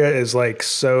Bay Area is like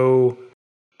so.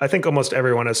 I think almost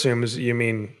everyone assumes you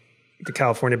mean the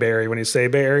California Bay Area when you say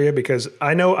Bay Area, because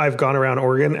I know I've gone around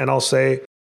Oregon and I'll say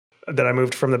that I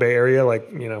moved from the Bay Area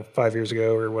 5 years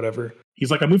ago or whatever.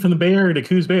 He's like, I moved from the Bay Area to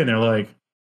Coos Bay, and they're like,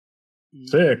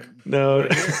 sick. No,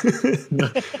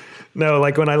 no.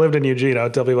 Like when I lived in Eugene, I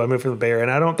would tell people I moved from the Bay Area,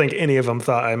 and I don't think any of them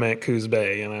thought I meant Coos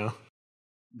Bay.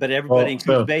 But everybody in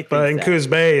Coos Bay thinks but in Coos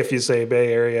Bay, if you say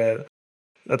Bay Area,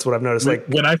 that's what I've noticed. Like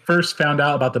when I first found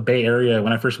out about the Bay Area,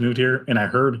 when I first moved here, and I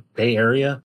heard Bay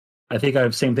Area, I think I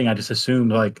have the same thing. I just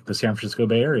assumed like the San Francisco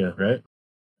Bay Area, right?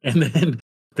 And then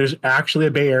there's actually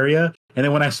a Bay Area, and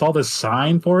then when I saw the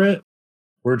sign for it,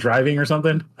 we're driving or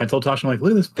something, I told Tasha, I'm like,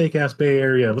 look at this fake ass Bay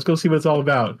Area. Let's go see what it's all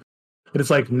about. And it's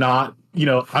like not,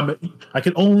 I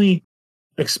can only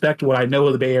expect what I know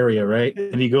of the Bay Area, right?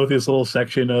 And you go through this little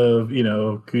section of,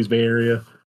 Coos Bay Area.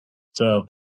 So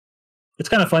it's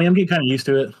kind of funny. I'm getting kind of used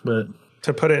to it, but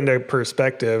to put it into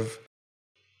perspective,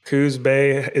 Coos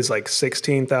Bay is like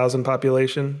 16,000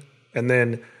 population. And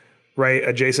then right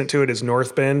adjacent to it is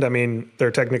North Bend. I mean,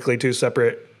 they're technically two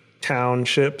separate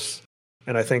townships.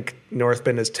 And I think North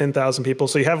Bend is 10,000 people.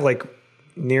 So you have like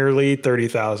nearly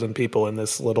 30,000 people in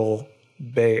this little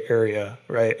Bay Area,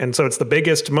 right? And so it's the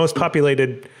biggest, most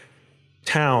populated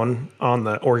town on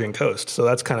the Oregon coast. So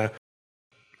that's kind of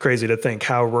crazy to think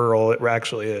how rural it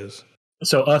actually is.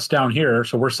 So us down here,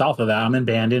 so we're south of that. I'm in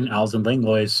Bandon, Al's in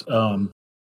Langlois.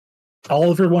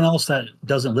 All of everyone else that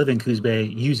doesn't live in Coos Bay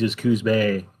uses Coos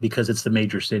Bay because it's the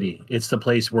major city. It's the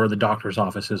place where the doctor's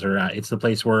offices are at. It's the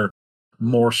place where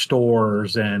more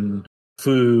stores and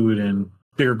food and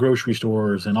bigger grocery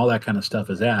stores and all that kind of stuff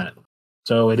is at.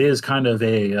 So it is kind of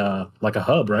a like a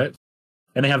hub, right?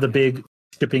 And they have the big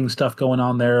shipping stuff going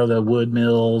on there, the wood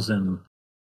mills and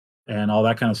all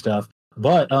that kind of stuff.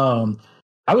 But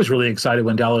I was really excited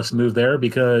when Dallas moved there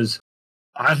because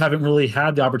I haven't really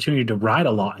had the opportunity to ride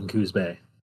a lot in Coos Bay.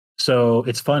 So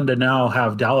it's fun to now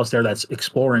have Dallas there that's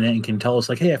exploring it and can tell us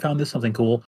like, hey, I found this something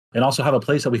cool. And also have a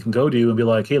place that we can go to and be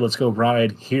like, hey, let's go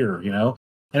ride here, And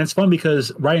it's fun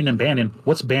because riding in Bandon,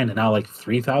 what's Bandon now, like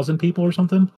 3,000 people or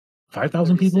something?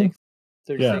 5,000 people?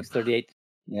 36, 38.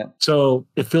 Yeah. So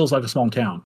it feels like a small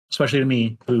town, especially to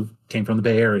me who came from the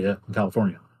Bay Area in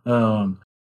California.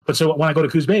 But so when I go to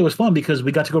Coos Bay, it was fun because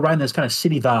we got to go ride in this kind of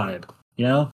city vibe,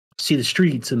 see the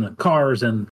streets and the cars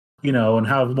and, and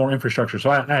have more infrastructure. So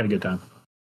I had a good time.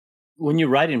 When you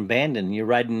ride in Bandon, you're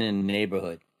riding in a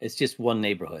neighborhood. It's just one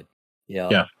neighborhood.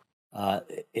 Yeah.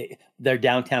 Their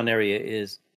downtown area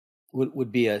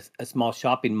would be a small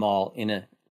shopping mall in a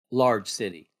large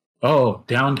city. Oh,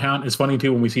 downtown. It's funny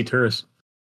too when we see tourists.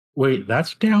 Wait,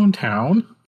 that's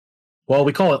downtown? Well,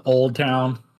 we call it Old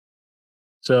Town.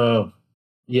 So,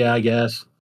 yeah, I guess.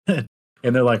 And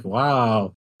they're like,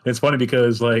 wow. It's funny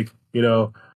because like,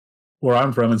 where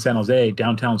I'm from in San Jose,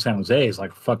 downtown San Jose is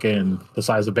like fucking the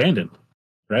size of Bandon,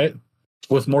 right?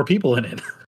 With more people in it.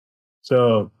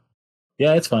 So,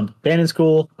 yeah, it's fun. Bandon's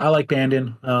cool. I like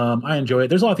Bandon. I enjoy it.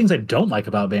 There's a lot of things I don't like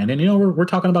about Bandon. We're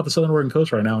talking about the Southern Oregon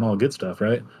coast right now and all the good stuff,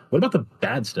 right? What about the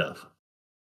bad stuff?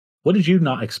 What did you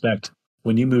not expect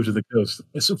when you moved to the coast?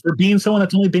 So for being someone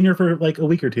that's only been here for like a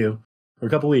week or two, or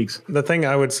a couple weeks. The thing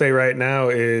I would say right now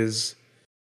is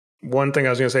one thing I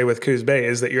was going to say with Coos Bay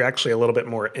is that you're actually a little bit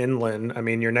more inland. I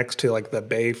mean, you're next to like the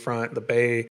bayfront, the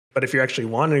bay. But if you're actually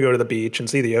wanting to go to the beach and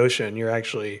see the ocean, you're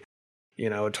actually a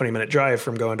 20-minute drive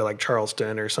from going to like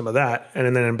Charleston or some of that.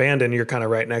 And then in Bandon, you're kind of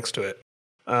right next to it.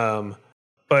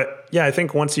 But yeah, I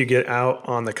think once you get out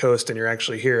on the coast and you're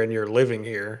actually here and you're living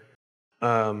here,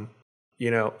 it'll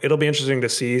be interesting to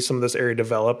see some of this area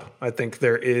develop. I think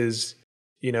there is,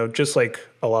 just like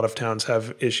a lot of towns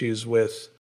have issues with.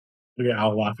 Look at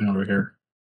Al laughing over here.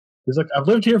 He's like, I've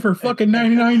lived here for fucking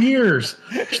 99 years.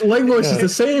 Langlois is the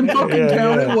same fucking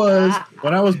town it was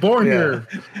when I was born here.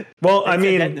 Well, I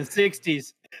mean, in the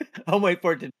 60s. I'll wait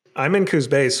for it to. I'm in Coos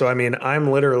Bay, so I mean,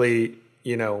 I'm literally,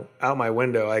 out my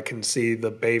window, I can see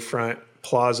the Bayfront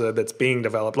Plaza that's being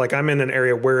developed. Like I'm in an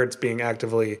area where it's being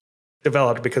actively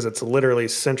developed because it's literally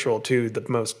central to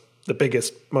the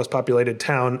biggest, most populated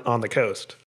town on the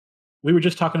coast. We were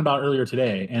just talking about earlier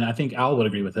today, and I think Al would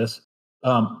agree with this.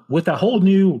 With that whole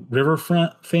new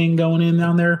riverfront thing going in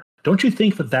down there, don't you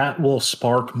think that will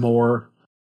spark more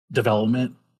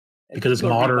development because it's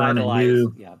gonna modern and revitalize-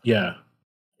 new? Yeah. Yeah.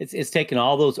 It's taken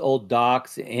all those old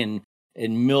docks and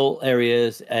mill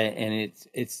areas, and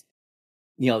it's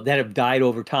that have died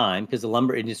over time because the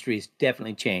lumber industry has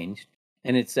definitely changed,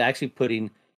 and it's actually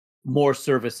putting more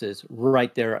services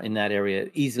right there in that area,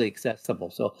 easily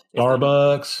accessible. So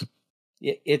Starbucks.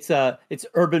 It's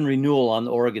urban renewal on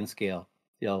the Oregon scale.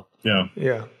 Yeah.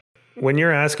 Yeah. When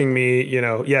you're asking me,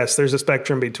 yes, there's a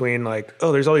spectrum between like,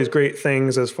 oh, there's all these great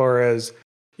things as far as,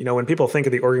 when people think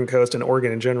of the Oregon coast and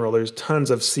Oregon in general, there's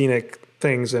tons of scenic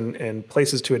things and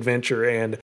places to adventure.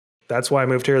 And that's why I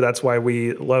moved here. That's why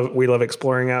we love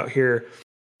exploring out here.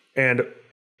 And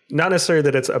not necessarily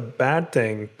that it's a bad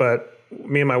thing, but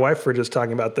me and my wife were just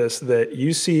talking about this, that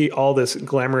you see all this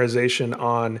glamorization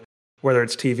on whether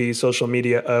it's TV, social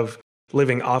media of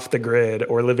living off the grid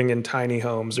or living in tiny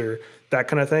homes or that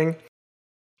kind of thing.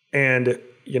 And,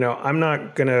 I'm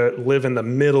not going to live in the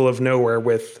middle of nowhere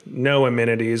with no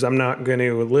amenities. I'm not going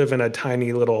to live in a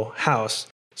tiny little house.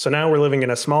 So now we're living in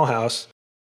a small house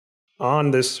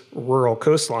on this rural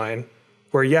coastline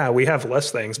where, yeah, we have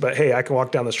less things, but hey, I can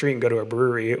walk down the street and go to a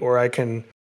brewery, or I can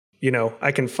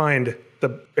find the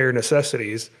bare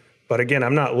necessities. But again,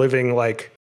 I'm not living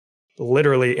like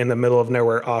literally in the middle of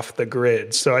nowhere off the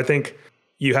grid. So I think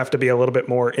you have to be a little bit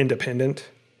more independent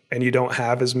and you don't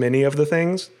have as many of the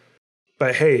things.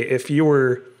 But hey, if you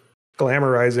were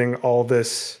glamorizing all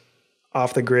this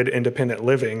off the grid independent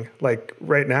living, like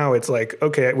right now it's like,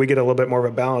 okay, we get a little bit more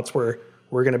of a balance where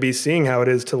we're going to be seeing how it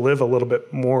is to live a little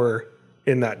bit more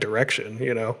in that direction,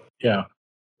 Yeah.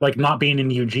 Like not being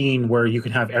in Eugene where you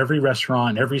can have every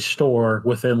restaurant, every store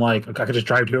within like, I could just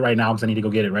drive to it right now because I need to go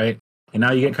get it, right? And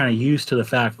now you get kind of used to the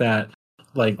fact that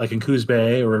like in Coos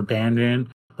Bay or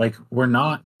Bandon, like we're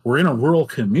in a rural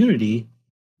community,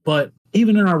 but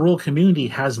even in our rural community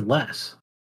has less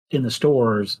in the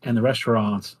stores and the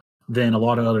restaurants than a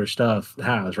lot of other stuff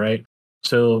has, right?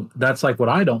 So that's like what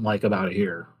I don't like about it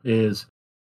here is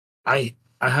I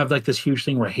have like this huge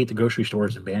thing where I hate the grocery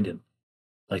stores in Bandon.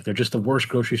 Like they're just the worst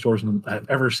grocery stores I've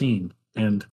ever seen.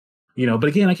 And, but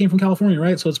again, I came from California,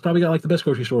 right? So it's probably got like the best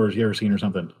grocery stores you ever seen or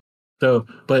something. So,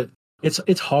 but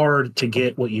it's hard to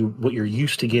get what you're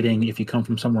used to getting if you come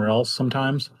from somewhere else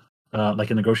sometimes, like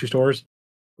in the grocery stores.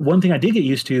 One thing I did get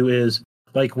used to is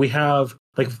like we have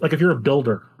like if you're a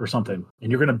builder or something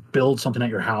and you're going to build something at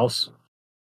your house.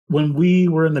 When we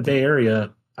were in the Bay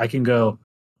Area, I can go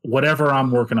whatever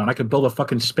I'm working on. I could build a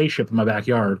fucking spaceship in my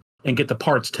backyard and get the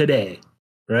parts today,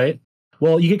 right?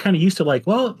 Well, you get kind of used to like,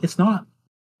 well, it's not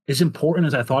as important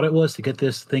as I thought it was to get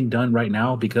this thing done right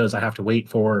now because I have to wait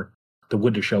for the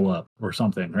wood to show up or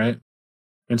something, right?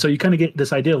 And so you kind of get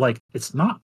this idea of like it's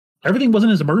not everything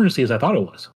wasn't as emergency as I thought it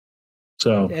was.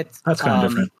 So that's kind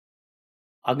of different.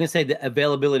 I'm going to say the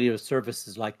availability of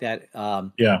services like that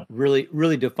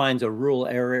really defines a rural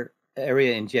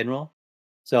area in general.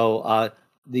 So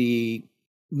the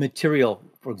material,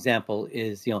 for example,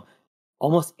 is,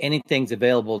 almost anything's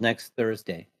available next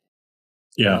Thursday.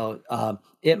 Yeah. So,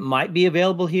 it might be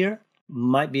available here,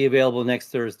 might be available next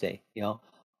Thursday.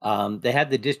 They have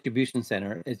the distribution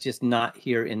center. It's just not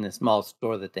here in the small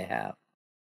store that they have.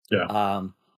 Yeah.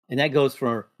 And that goes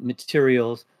for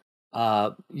materials.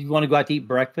 You want to go out to eat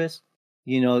breakfast,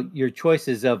 your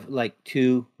choices of like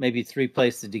 2, maybe 3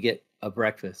 places to get a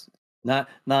breakfast. Not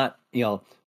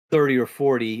 30 or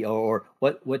 40 or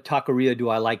what taqueria do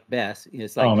I like best?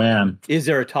 It's like, oh man, is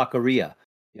there a taqueria?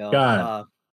 God.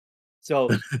 So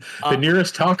the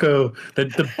nearest taco,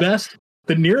 the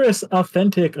nearest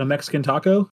authentic Mexican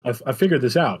taco, I figured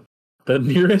this out. The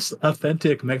nearest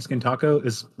authentic Mexican taco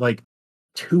is like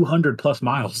 200 plus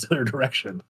miles the other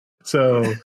direction.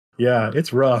 So yeah,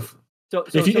 it's rough. So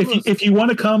if you want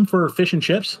to come for fish and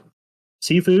chips,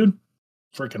 seafood,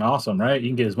 freaking awesome, right? You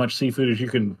can get as much seafood as you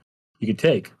can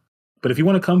take. But if you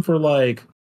want to come for like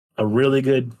a really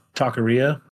good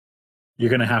taqueria,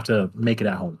 you're going to have to make it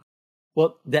at home.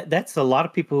 Well, that's a lot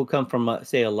of people who come from,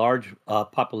 say, a large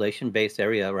population-based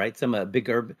area, right? Some big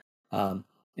urban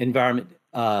environment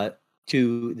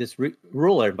to this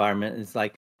rural environment. It's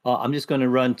like, oh, I'm just going to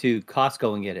run to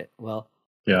Costco and get it. Well,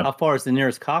 yeah. How far is the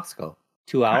nearest Costco?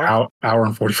 2 hours? Hour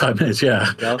and 45 minutes,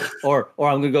 yeah. Or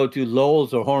I'm going to go to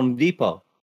Lowe's or Home Depot.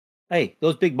 Hey,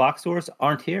 those big box stores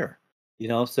aren't here.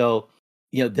 So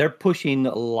they're pushing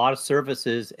a lot of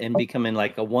services and becoming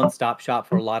like a one-stop shop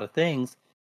for a lot of things,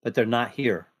 but they're not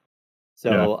here.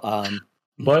 So,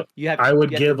 but I would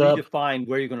give up. Redefine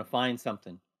where you're going to find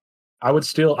something. I would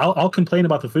still. I'll complain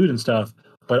about the food and stuff,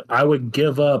 but I would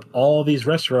give up all these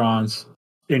restaurants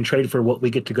in trade for what we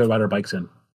get to go ride our bikes in,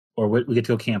 or what we get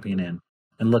to go camping in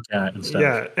and look at and stuff.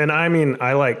 Yeah, and I mean,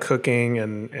 I like cooking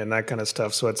and that kind of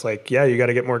stuff. So it's like, yeah, you got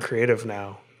to get more creative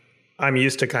now. I'm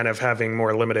used to kind of having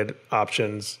more limited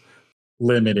options.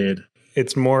 Limited.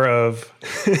 It's more of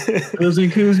Lives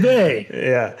in Coos Bay.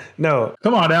 Yeah, no.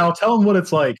 Come on, Al. Tell him what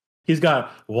it's like. He's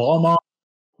got Walmart,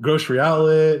 grocery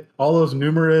outlet, all those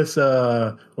numerous.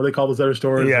 What do they call those other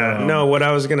stores? Yeah, no. What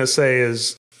I was gonna say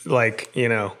is like, you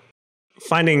know,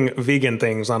 finding vegan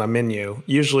things on a menu.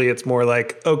 Usually, it's more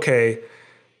like, okay,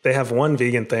 they have one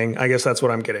vegan thing. I guess that's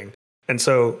what I'm getting. And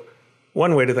so,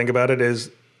 one way to think about it is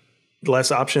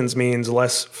less options means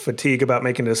less fatigue about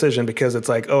making a decision, because it's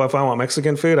like, oh, if I want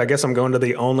Mexican food, I guess I'm going to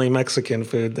the only Mexican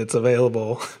food that's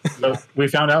available. So we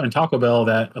found out in Taco Bell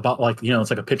that about like, you know,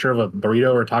 it's like a picture of a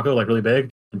burrito or a taco, like really big.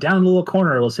 And down in the little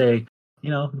corner, it'll say,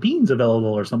 you know, beans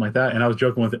available or something like that. And I was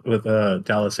joking with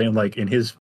Dallas saying like in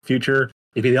his future,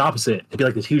 it'd be the opposite. It'd be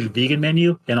like this huge vegan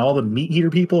menu, and all the meat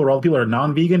eater people or all the people that are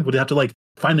non-vegan would have to like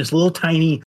find this little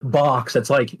tiny box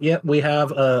that's like, yep, we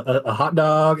have a hot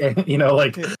dog, and you know,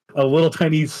 like a little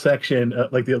tiny section,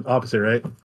 like the opposite, right?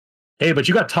 Hey, but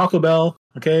you got Taco Bell,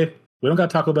 okay? We don't got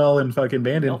Taco Bell in fucking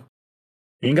Bandon. Nope.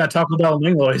 You ain't got Taco Bell in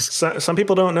Langlois. Some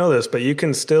people don't know this, but you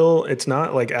can still, it's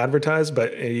not like advertised,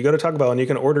 but you go to Taco Bell and you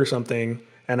can order something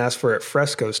and ask for it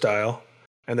fresco style,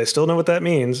 and they still know what that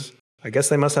means. I guess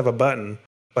they must have a button,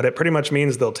 but it pretty much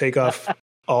means they'll take off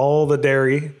all the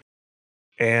dairy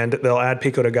and they'll add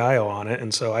pico de gallo on it.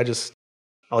 And so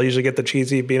I'll usually get the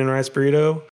cheesy bean and rice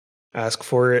burrito, ask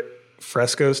for it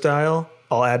fresco style.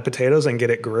 I'll add potatoes and get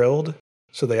it grilled.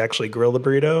 So they actually grill the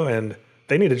burrito, and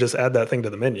they need to just add that thing to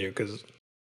the menu, because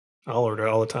I'll order it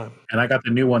all the time. And I got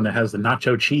the new one that has the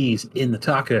nacho cheese in the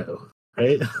taco,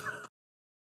 right?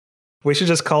 We should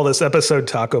just call this episode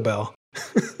Taco Bell.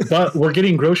 But we're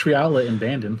getting grocery outlet in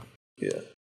Bandon. Yeah.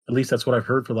 At least that's what I've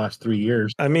heard for the last 3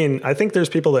 years. I mean, I think there's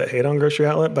people that hate on grocery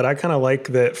outlet, but I kind of like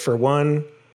that. For one,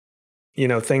 you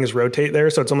know, things rotate there.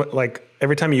 So it's almost like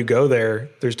every time you go there,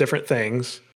 there's different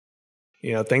things.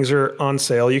 You know, things are on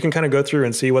sale. You can kind of go through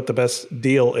and see what the best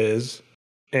deal is.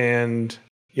 And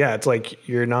yeah, it's like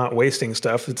you're not wasting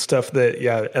stuff. It's stuff that,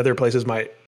 yeah, other places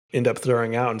might end up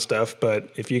throwing out and stuff. But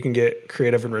if you can get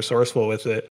creative and resourceful with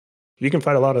it, you can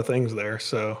find a lot of things there.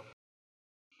 So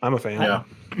I'm a fan. Yeah.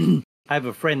 I have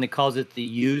a friend that calls it the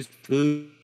used food,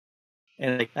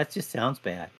 and like that just sounds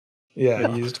bad.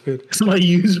 Yeah, used food. It's my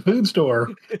used food store.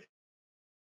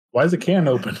 Why is the can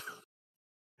open?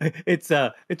 It's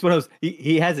one of those.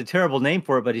 He has a terrible name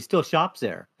for it, but he still shops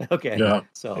there. Okay. Yeah.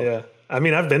 So Yeah. I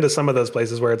mean, I've been to some of those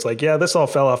places where it's like, yeah, this all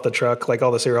fell off the truck. Like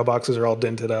all the cereal boxes are all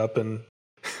dented up, and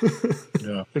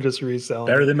Yeah. they're just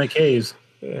reselling. Better than McKay's.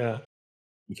 Yeah.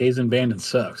 McKay's and Bandon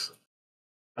sucks.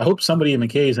 I hope somebody in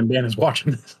McKay's and Bandon's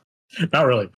watching this. Not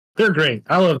really. They're great.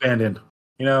 I love Bandon.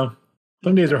 You know,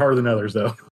 some days are harder than others,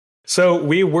 though. So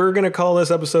we were going to call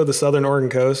this episode the Southern Oregon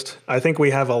Coast. I think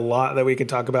we have a lot that we can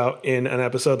talk about in an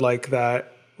episode like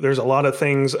that. There's a lot of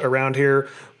things around here.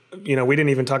 You know, we didn't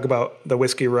even talk about the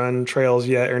Whiskey Run trails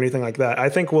yet or anything like that. I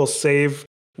think we'll save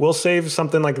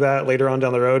something like that later on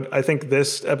down the road. I think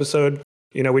this episode,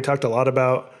 you know, we talked a lot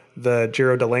about the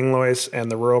Giro de Langlois and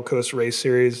the Rural Coast Race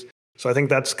Series. So I think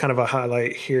that's kind of a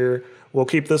highlight here. We'll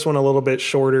keep this one a little bit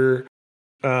shorter.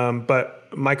 But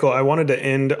Michael, I wanted to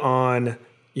end on,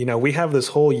 you know, we have this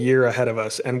whole year ahead of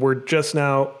us, and we're just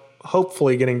now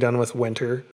hopefully getting done with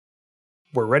winter.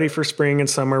 We're ready for spring and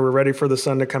summer. We're ready for the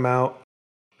sun to come out.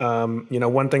 You know,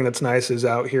 one thing that's nice is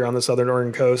out here on the Southern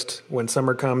Oregon coast, when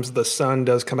summer comes, the sun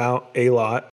does come out a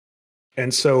lot.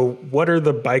 And so what are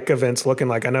the bike events looking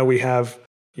like? I know we have,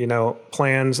 you know,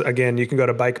 plans. Again, you can go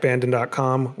to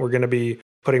bikebandon.com. We're going to be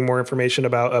putting more information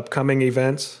about upcoming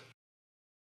events.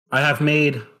 I have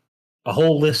made a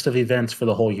whole list of events for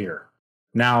the whole year.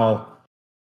 Now,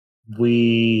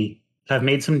 we have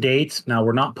made some dates. Now,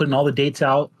 we're not putting all the dates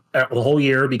out the whole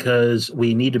year because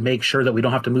we need to make sure that we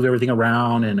don't have to move everything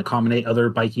around and accommodate other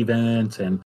bike events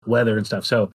and weather and stuff.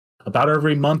 So about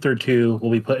every month or two,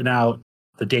 we'll be putting out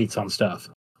the dates on stuff.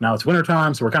 Now, it's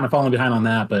wintertime, so we're kind of falling behind on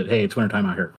that, but hey, it's wintertime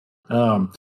out here.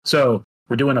 So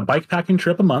we're doing a bike packing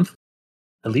trip a month,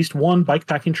 at least one bike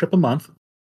packing trip a month,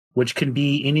 which can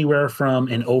be anywhere from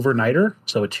an overnighter,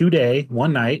 so a 2-day,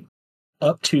 1 night,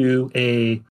 up to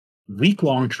a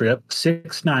week-long trip,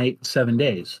 6 nights, 7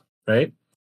 days, right?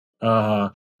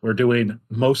 We're doing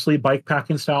mostly bike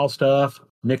packing style stuff,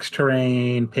 mixed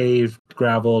terrain, paved,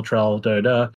 gravel, trail,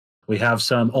 We have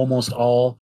some almost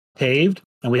all paved,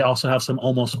 and we also have some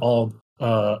almost all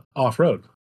off-road,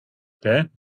 okay?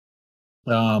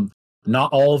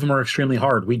 Not all of them are extremely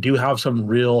hard. We do have some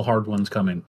real hard ones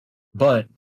coming, but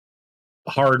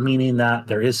Hard meaning that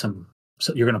there is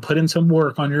so you're going to put in some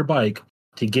work on your bike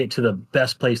to get to the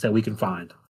best place that we can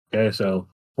find. Okay, so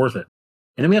worth it.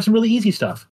 And then we have some really easy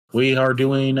stuff. We are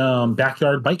doing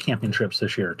backyard bike camping trips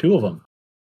this year, 2 of them.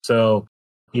 So,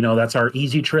 that's our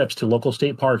easy trips to local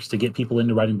state parks to get people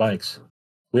into riding bikes.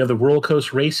 We have the Rural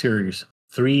Coast Race Series,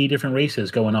 3 different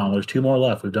races going on. There's 2 more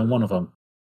left. We've done 1 of them.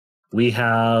 We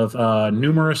have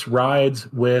numerous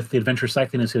rides with the Adventure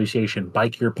Cycling Association,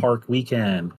 Bike Your Park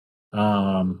Weekend.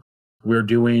 We're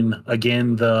doing,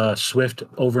 again, the Swift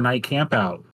overnight camp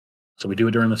out. So we do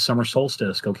it during the summer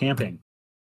solstice, go camping.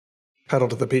 Pedal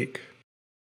to the Peak.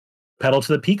 Pedal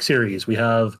to the Peak series. We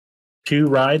have 2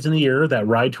 rides in the year that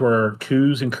ride to our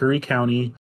Coos and Curry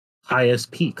County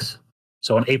highest peaks.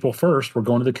 So on April 1st, we're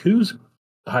going to the Coos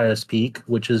highest peak,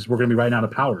 which is we're going to be riding out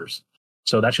of Powers.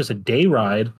 So that's just a day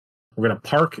ride. We're going to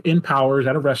park in Powers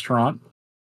at a restaurant,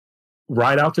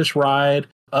 ride out this ride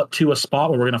up to a spot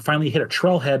where we're going to finally hit a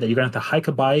trailhead that you're going to have to hike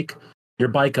your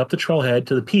bike up the trailhead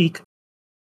to the peak,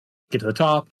 get to the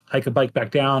top, hike a bike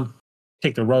back down,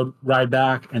 take the road ride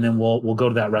back, and then we'll go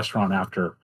to that restaurant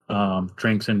after,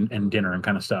 drinks and dinner and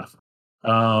kind of stuff.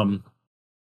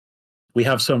 We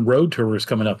have some road tours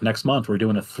coming up next month. We're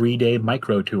doing a 3-day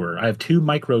micro tour. I have 2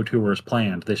 micro tours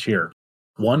planned this year.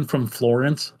 One from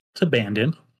Florence to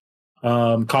Bandon,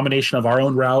 combination of our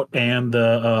own route and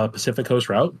the Pacific Coast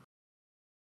route.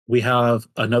 We have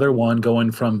another one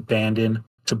going from Bandon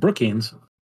to Brookings,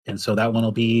 and so that one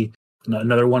will be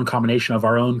another one combination of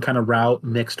our own kind of route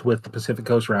mixed with the Pacific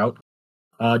Coast route.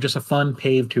 Just a fun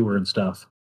paved tour and stuff.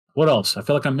 What else? I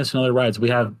feel like I'm missing other rides. We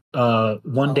have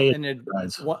 1 day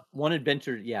rides. One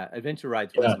adventure, adventure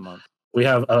rides once a month. We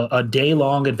have a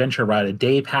day-long adventure ride, a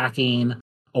day packing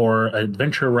or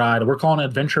adventure ride. We're calling it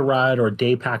adventure ride or a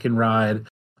day packing ride.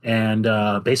 And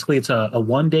basically it's a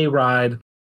 1-day ride,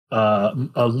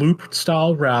 a loop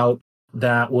style route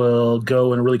that will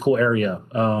go in a really cool area.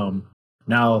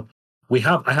 Now I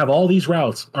have all these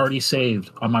routes already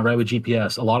saved on my Ride with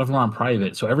GPS. A lot of them are on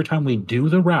private. So every time we do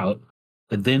the route,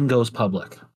 it then goes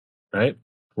public, right?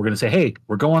 We're going to say, hey,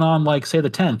 we're going on like say the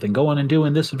 10th and going and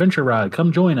doing this adventure ride.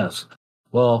 Come join us.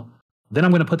 Well, then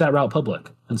I'm going to put that route public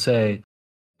and say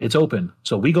it's open.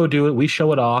 So we go do it. We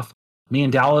show it off. Me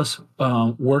and Dallas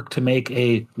work to make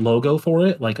a logo for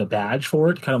it, like a badge for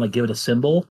it, kind of like give it a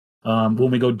symbol.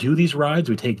 When we go do these rides,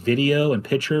 we take video and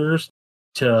pictures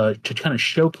to kind of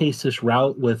showcase this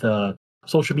route with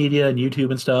social media and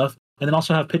YouTube and stuff. And then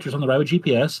also have pictures on the Ride with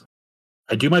GPS.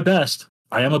 I do my best.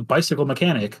 I am a bicycle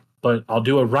mechanic, but I'll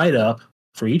do a write-up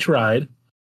for each ride,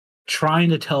 trying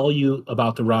to tell you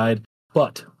about the ride.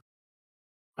 But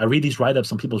I read these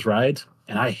write-ups on people's rides,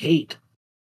 and I hate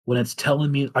when it's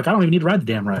telling me, like, I don't even need to ride the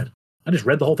damn ride. I just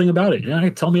read the whole thing about it. And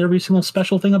it tell me every single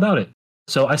special thing about it.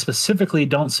 So I specifically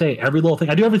don't say every little thing.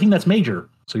 I do everything that's major,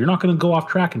 so you're not going to go off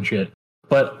track and shit.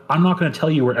 But I'm not going to tell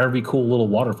you where every cool little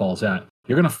waterfall is at.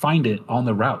 You're going to find it on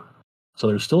the route. So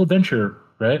there's still adventure,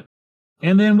 right?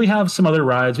 And then we have some other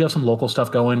rides. We have some local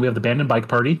stuff going. We have the Bandon Bike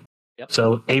Party. Yep.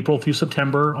 So April through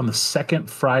September on the 2nd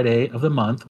Friday of the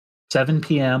month, 7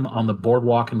 p.m. on the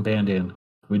boardwalk in Bandon.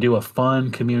 We do a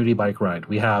fun community bike ride.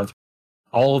 We have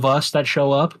all of us that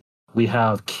show up. We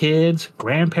have kids,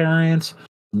 grandparents,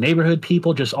 neighborhood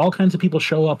people, just all kinds of people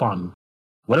show up on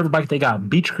whatever bike they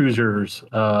got. Beach cruisers,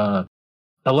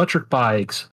 electric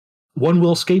bikes,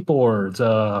 one-wheel skateboards,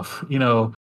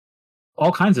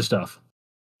 all kinds of stuff.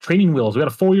 Training wheels. We got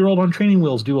a 4-year-old on training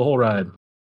wheels do a whole ride,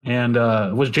 and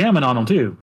was jamming on them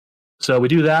too. So we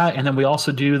do that, and then we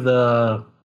also do the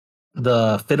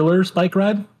Fiddlers bike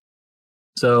ride.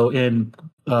 So in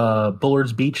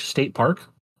Bullards Beach State Park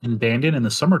in Bandon in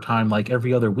the summertime, like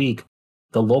every other week,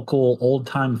 the local old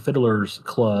time Fiddlers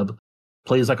Club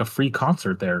plays like a free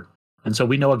concert there, and so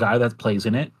we know a guy that plays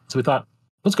in it. So we thought,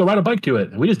 let's go ride a bike to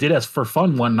it. And we just did it for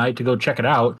fun one night to go check it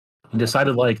out, and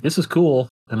decided like this is cool,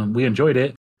 and we enjoyed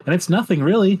it. And it's nothing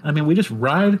really. I mean, we just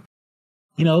ride,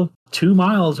 2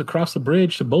 miles across the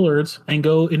bridge to Bullards and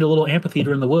go into a little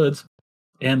amphitheater in the woods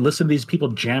and listen to these people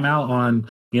jam out on,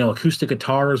 acoustic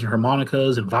guitars and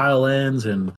harmonicas and violins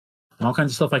and all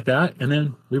kinds of stuff like that. And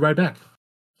then we ride back.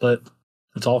 But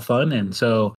it's all fun. And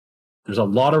so there's a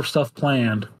lot of stuff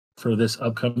planned for this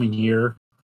upcoming year.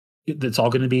 It's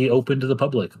all going to be open to the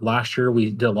public. Last year,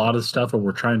 we did a lot of stuff where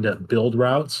we're trying to build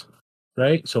routes.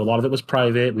 Right. So a lot of it was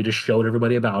private. We just showed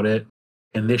everybody about it.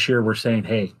 And this year we're saying,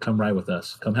 hey, come ride with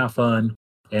us. Come have fun.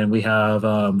 And we have,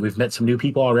 we've met some new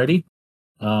people already.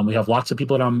 We have lots of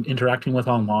people that I'm interacting with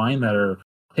online that are,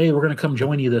 hey, we're going to come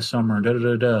join you this summer.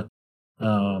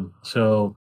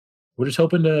 So we're just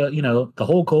hoping to, the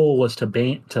whole goal was to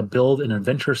build an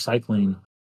adventure cycling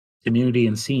community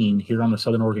and scene here on the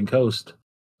Southern Oregon coast,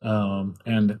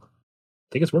 and I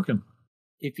think it's working.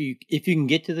 If you can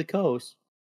get to the coast,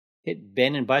 hit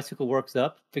Ben and Bicycle Works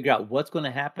up, figure out what's going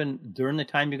to happen during the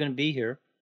time you're going to be here,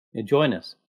 and join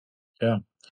us. Yeah,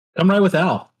 come right with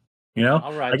Al. You know,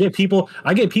 All right. I get people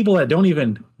that don't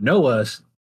even know us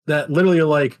that literally are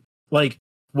like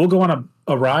we'll go on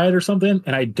a ride or something,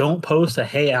 and I don't post a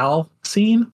Hey Al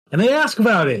scene, and they ask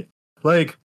about it.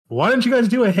 Like, why don't you guys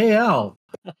do a Hey Al?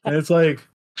 And it's like,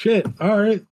 shit. All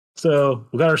right. So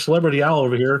we got our celebrity Al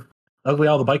over here, Ugly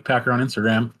Al the Bike Packer on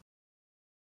Instagram.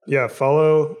 Yeah,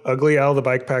 follow Ugly Al the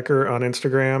Bike Packer on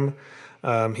Instagram.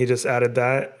 He just added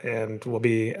that, and we'll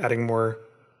be adding more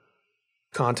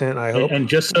content, I hope. And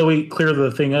just so we clear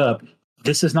the thing up,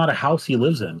 this is not a house he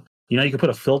lives in. You know, you can put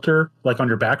a filter like on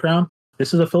your background.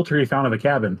 This is a filter he found in a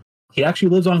cabin. He actually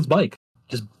lives on his bike,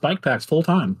 just bike packs full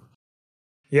time.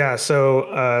 Yeah,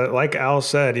 so like Al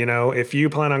said, you know, if you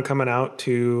plan on coming out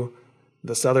to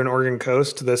the Southern Oregon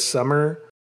coast this summer,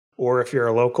 or if you're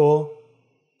a local,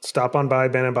 stop on by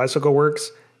Ben and Bicycle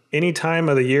Works. Any time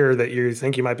of the year that you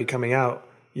think you might be coming out,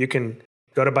 you can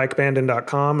go to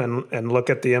bikebandon.com and look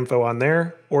at the info on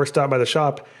there, or stop by the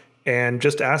shop and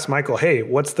just ask Michael, hey,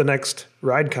 what's the next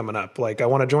ride coming up? Like, I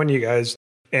want to join you guys.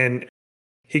 And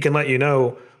he can let you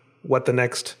know what the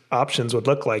next options would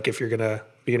look like if you're going to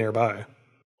be nearby.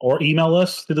 Or email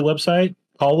us through the website,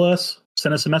 call us,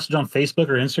 send us a message on Facebook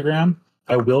or Instagram.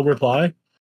 I will reply.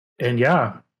 And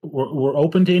yeah, we're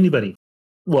open to anybody.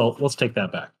 Well, let's take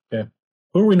that back. Okay.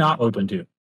 Who are we not open to?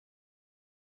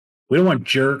 We don't want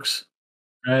jerks,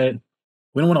 right?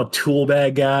 We don't want no tool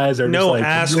bag guys. Or no just like,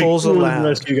 assholes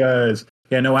allowed. You guys.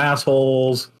 Yeah, no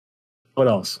assholes. What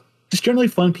else? Just generally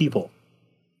fun people,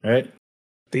 right?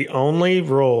 The only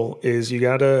rule is you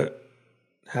got to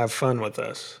have fun with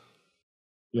us.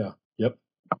 Yeah. Yep.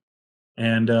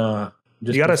 And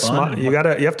just you got to smile. You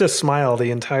have to smile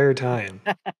the entire time.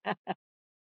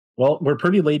 Well, we're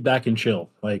pretty laid back and chill.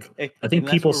 Like, I think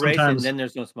people sometimes. Racing, then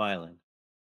there's no smiling.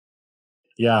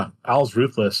 Yeah, Al's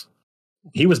ruthless.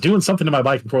 He was doing something to my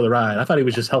bike before the ride. I thought he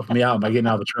was just helping me out by getting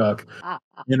out of the truck.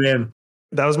 And then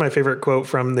that was my favorite quote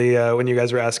from the when you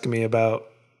guys were asking me about.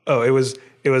 Oh, it was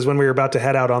when we were about to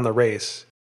head out on the race,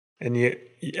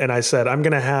 and I said, I'm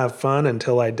gonna have fun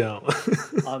until I don't.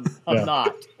 I'm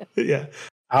not. Yeah.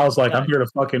 I was like, I'm here to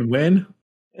fucking win.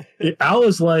 Al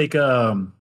is like,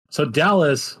 so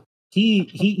Dallas, he,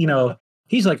 you know,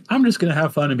 he's like, I'm just gonna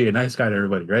have fun and be a nice guy to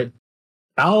everybody, right?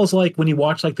 Al's like when you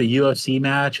watch like the UFC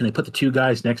match and they put the two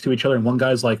guys next to each other and one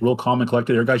guy's like real calm and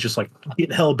collected, the other guy's just like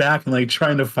getting held back and like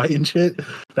trying to fight and shit.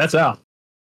 That's Al.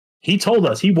 He told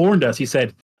us, he warned us. He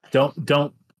said,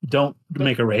 don't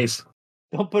make a race.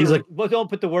 Don't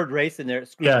put the word race in there. It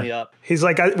screws me up. He's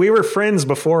like, we were friends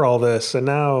before all this, and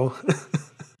now.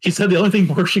 He said the only thing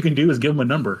worse you can do is give him a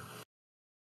number.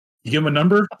 You give him a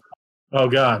number? Oh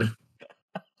God,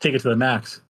 take it to the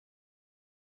max.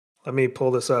 Let me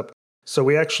pull this up. So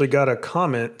we actually got a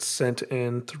comment sent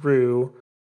in through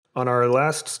on our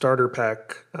last starter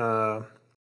pack, the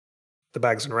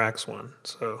Bags and Racks one.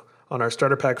 So on our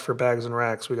starter pack for Bags and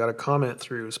Racks, we got a comment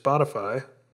through Spotify.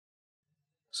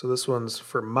 So this one's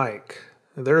for Mike.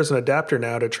 There is an adapter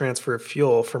now to transfer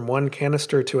fuel from one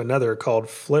canister to another called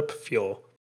Flip Fuel.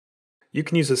 You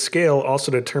can use a scale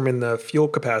also to determine the fuel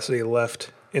capacity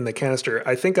left in the canister.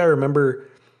 I think I remember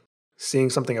seeing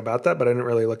something about that, but I didn't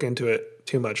really look into it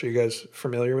too much. Are you guys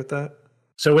familiar with that?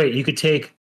 So wait, you could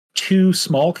take two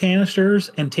small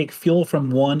canisters and take fuel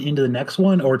from one into the next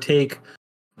one, or take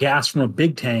gas from a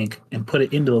big tank and put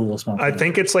it into the little small canister? I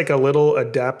think it's like a little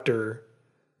adapter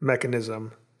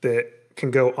mechanism that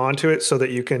can go onto it so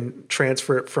that you can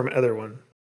transfer it from other one.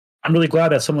 I'm really glad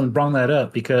that someone brought that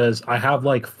up, because I have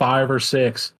like 5 or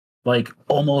 6 like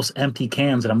almost empty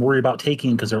cans that I'm worried about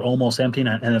taking because they're almost empty, and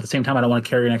at the same time I don't want to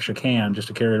carry an extra can just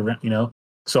to carry it around, you know.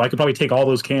 So I could probably take all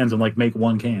those cans and like make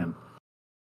one can.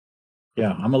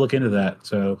 Yeah, I'm gonna look into that.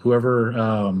 So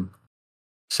whoever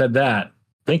said that,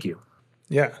 thank you.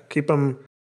 Yeah, keep them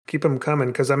coming,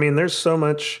 because I mean, there's so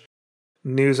much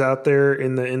news out there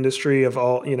in the industry of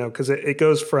all, you know, because it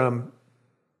goes from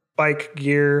bike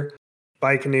gear,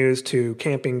 bike news to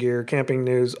camping gear, camping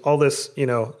news, all this, you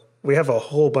know. We have a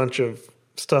whole bunch of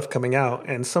stuff coming out,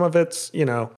 and some of it's, you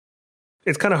know,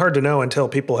 it's kind of hard to know until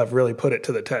people have really put it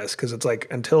to the test, because it's like,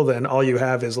 until then, all you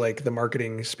have is like the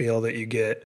marketing spiel that you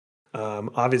get.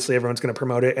 Obviously, everyone's going to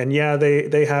promote it. And yeah,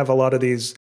 they have a lot of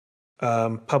these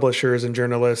publishers and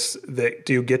journalists that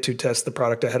do get to test the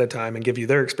product ahead of time and give you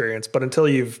their experience. But until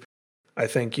you've, I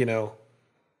think, you know,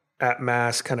 at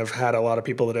mass kind of had a lot of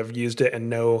people that have used it and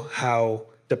know how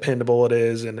dependable it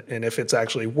is, and if it's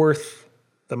actually worth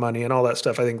the money and all that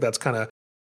stuff. I think that's kind of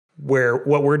where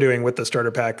what we're doing with the starter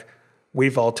pack.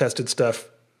 We've all tested stuff,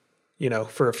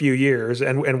 for a few years,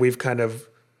 and we've kind of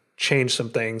changed some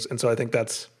things. And so I think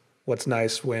that's what's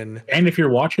nice when. And if you're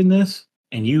watching this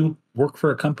and you work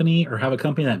for a company or have a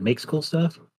company that makes cool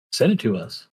stuff, send it to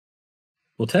us.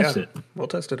 We'll test it. We'll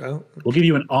test it out. We'll give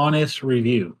you an honest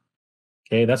review.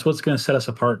 Okay, that's what's going to set us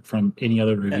apart from any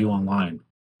other review online.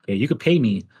 Okay, you could pay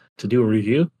me to do a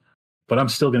review, but I'm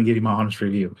still going to give you my honest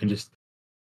review and just.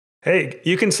 Hey,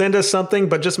 you can send us something,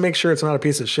 but just make sure it's not a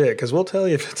piece of shit, because we'll tell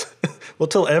you if it's. we'll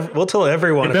tell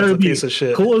everyone if it's a piece of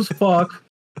shit. Cool as fuck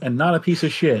and not a piece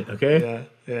of shit. Okay.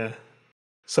 Yeah.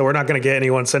 So we're not going to get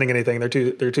anyone sending anything.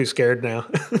 They're too scared now.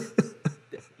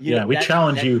 We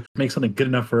challenge you to make something good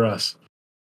enough for us.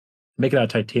 Make it out of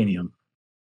titanium.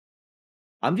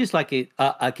 I'm just like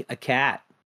a cat.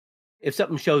 If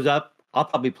something shows up, I'll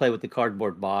probably play with the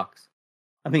cardboard box.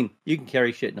 I mean, you can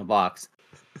carry shit in a box.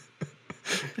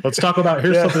 Let's talk about.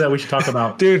 Here's something that we should talk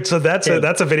about, dude. So that's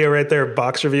a video right there.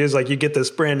 Box reviews. Like, you get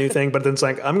this brand new thing, but then it's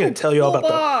like, I'm going to tell you all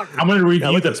about I'm going to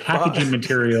review the packaging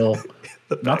material,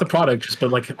 not the product, just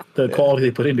but like the quality they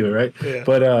put into it, right? Yeah.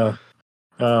 But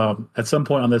at some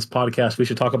point on this podcast, we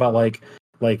should talk about like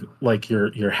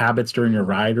your habits during your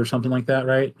ride or something like that,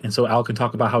 right? And so Al can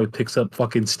talk about how he picks up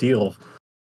fucking steel,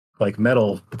 like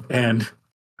metal,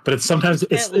 but it's sometimes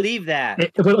can't leave that.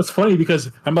 But it's funny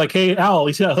because I'm like, hey Al,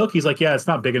 you see that hook? He's like, yeah, it's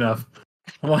not big enough.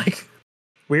 I'm like,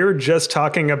 we were just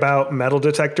talking about metal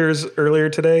detectors earlier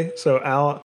today. So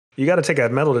Al, you got to take a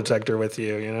metal detector with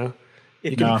you.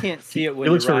 If you can't see it when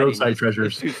he looks you're for riding, roadside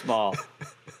treasures. It's too small.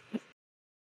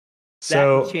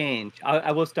 So that can change.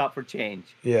 I will stop for change.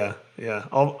 Yeah.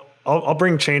 I'll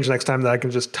bring change next time that I can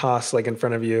just toss like in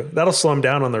front of you. That'll slow him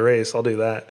down on the race. I'll do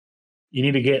that. You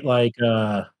need to get like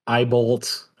eye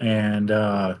bolts and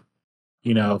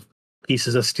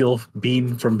pieces of steel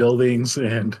beam from buildings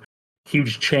and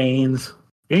huge chains.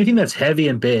 Anything that's heavy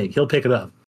and big, he'll pick it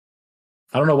up.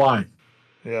 I don't know why.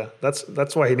 Yeah,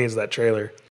 that's why he needs that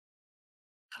trailer.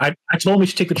 I told him we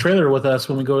should take the trailer with us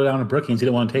when we go down to Brookings. He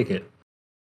didn't want to take it.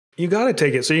 You got to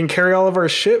take it so you can carry all of our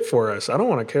shit for us. I don't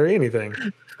want to carry anything.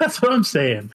 That's what I'm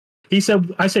saying. I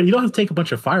said, you don't have to take a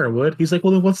bunch of firewood. He's like,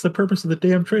 well, then what's the purpose of the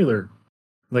damn trailer?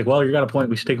 I'm like, well, you got a point.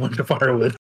 We should take a bunch of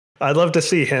firewood. I'd love to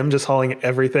see him just hauling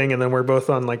everything, and then we're both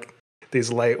on like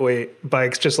these lightweight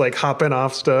bikes, just like hopping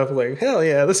off stuff. Like, hell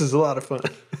yeah, this is a lot of fun.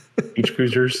 Beach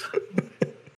cruisers.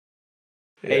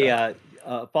 Hey,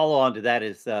 follow on to that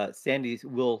is Sandy's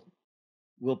will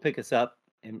pick us up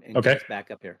and get us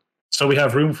back up here. So we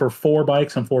have room for 4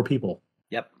 bikes and 4 people.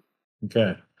 Yep.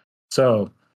 Okay.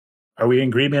 So are we in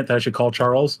agreement that I should call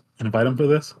Charles and invite him for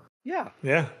this? Yeah.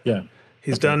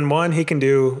 He's done one. He can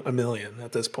do a million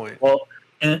at this point. Well,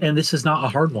 and this is not a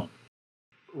hard one.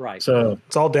 Right. So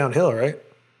it's all downhill, right?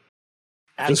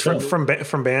 Absolutely. Just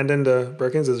from Bandon to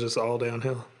Brookings is just all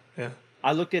downhill. Yeah.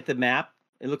 I looked at the map.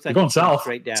 It looks like you're going south.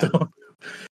 Straight down. So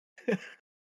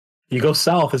you go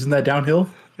south, isn't that downhill?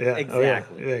 Yeah.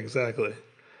 Exactly. Oh, yeah, exactly.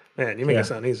 Man, you make it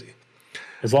sound easy.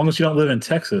 As long as you don't live in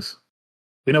Texas.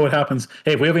 We know what happens.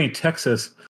 Hey, if we have any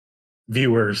Texas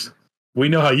viewers, we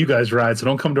know how you guys ride, so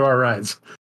don't come to our rides.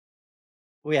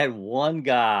 We had one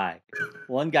guy.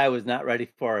 One guy was not ready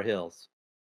for our hills.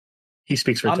 He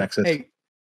speaks for Texas. Hey,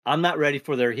 I'm not ready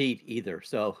for their heat either,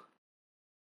 so.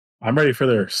 I'm ready for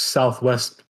their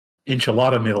Southwest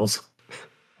enchilada meals.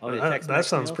 Oh, that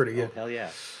sounds meals? pretty good. Oh, hell yeah.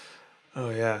 Oh,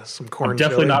 yeah. Some corn I'm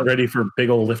definitely chili. not ready for big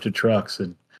old lifted trucks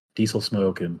and diesel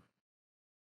smoke and,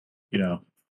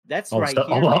 That's all right the stuff,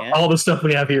 here, man. all the stuff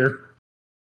we have here.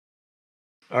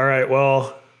 All right.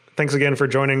 Well, thanks again for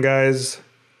joining, guys.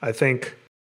 I think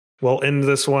we'll end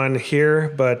this one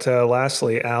here. But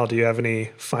lastly, Al, do you have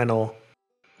any final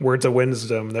words of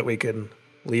wisdom that we can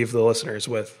leave the listeners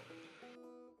with?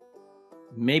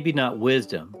 Maybe not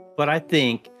wisdom, but I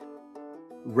think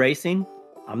racing,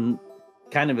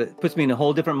 it puts me in a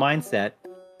whole different mindset,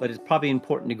 but it's probably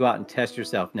important to go out and test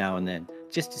yourself now and then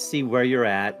just to see where you're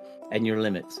at and your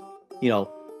limits.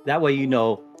 That way you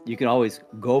can always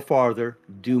go farther,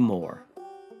 do more.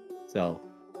 So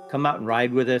come out and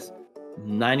ride with us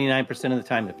 99% of the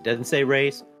time. If it doesn't say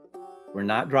race, we're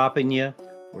not dropping you.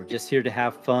 We're just here to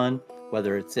have fun,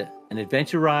 whether it's an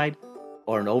adventure ride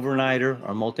or an overnighter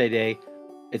or multi-day.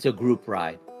 It's a group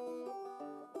ride.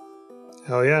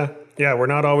 Hell yeah. Yeah, we're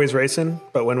not always racing,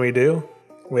 but when we do,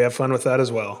 we have fun with that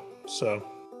as well. So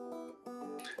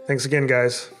thanks again,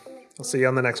 guys. I'll see you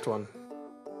on the next one.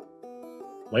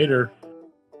 Later.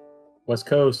 West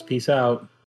Coast. Peace out.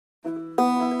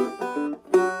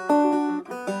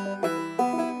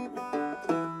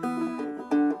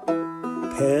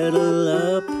 Pedal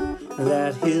up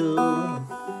that hill.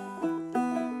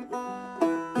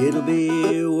 It'll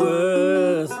be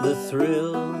worth the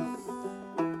thrill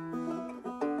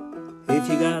if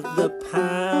you got the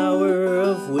power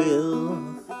of will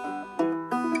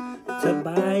to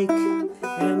bike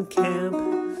and camp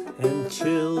and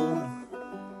chill.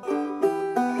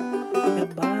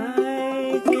 And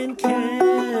bike and camp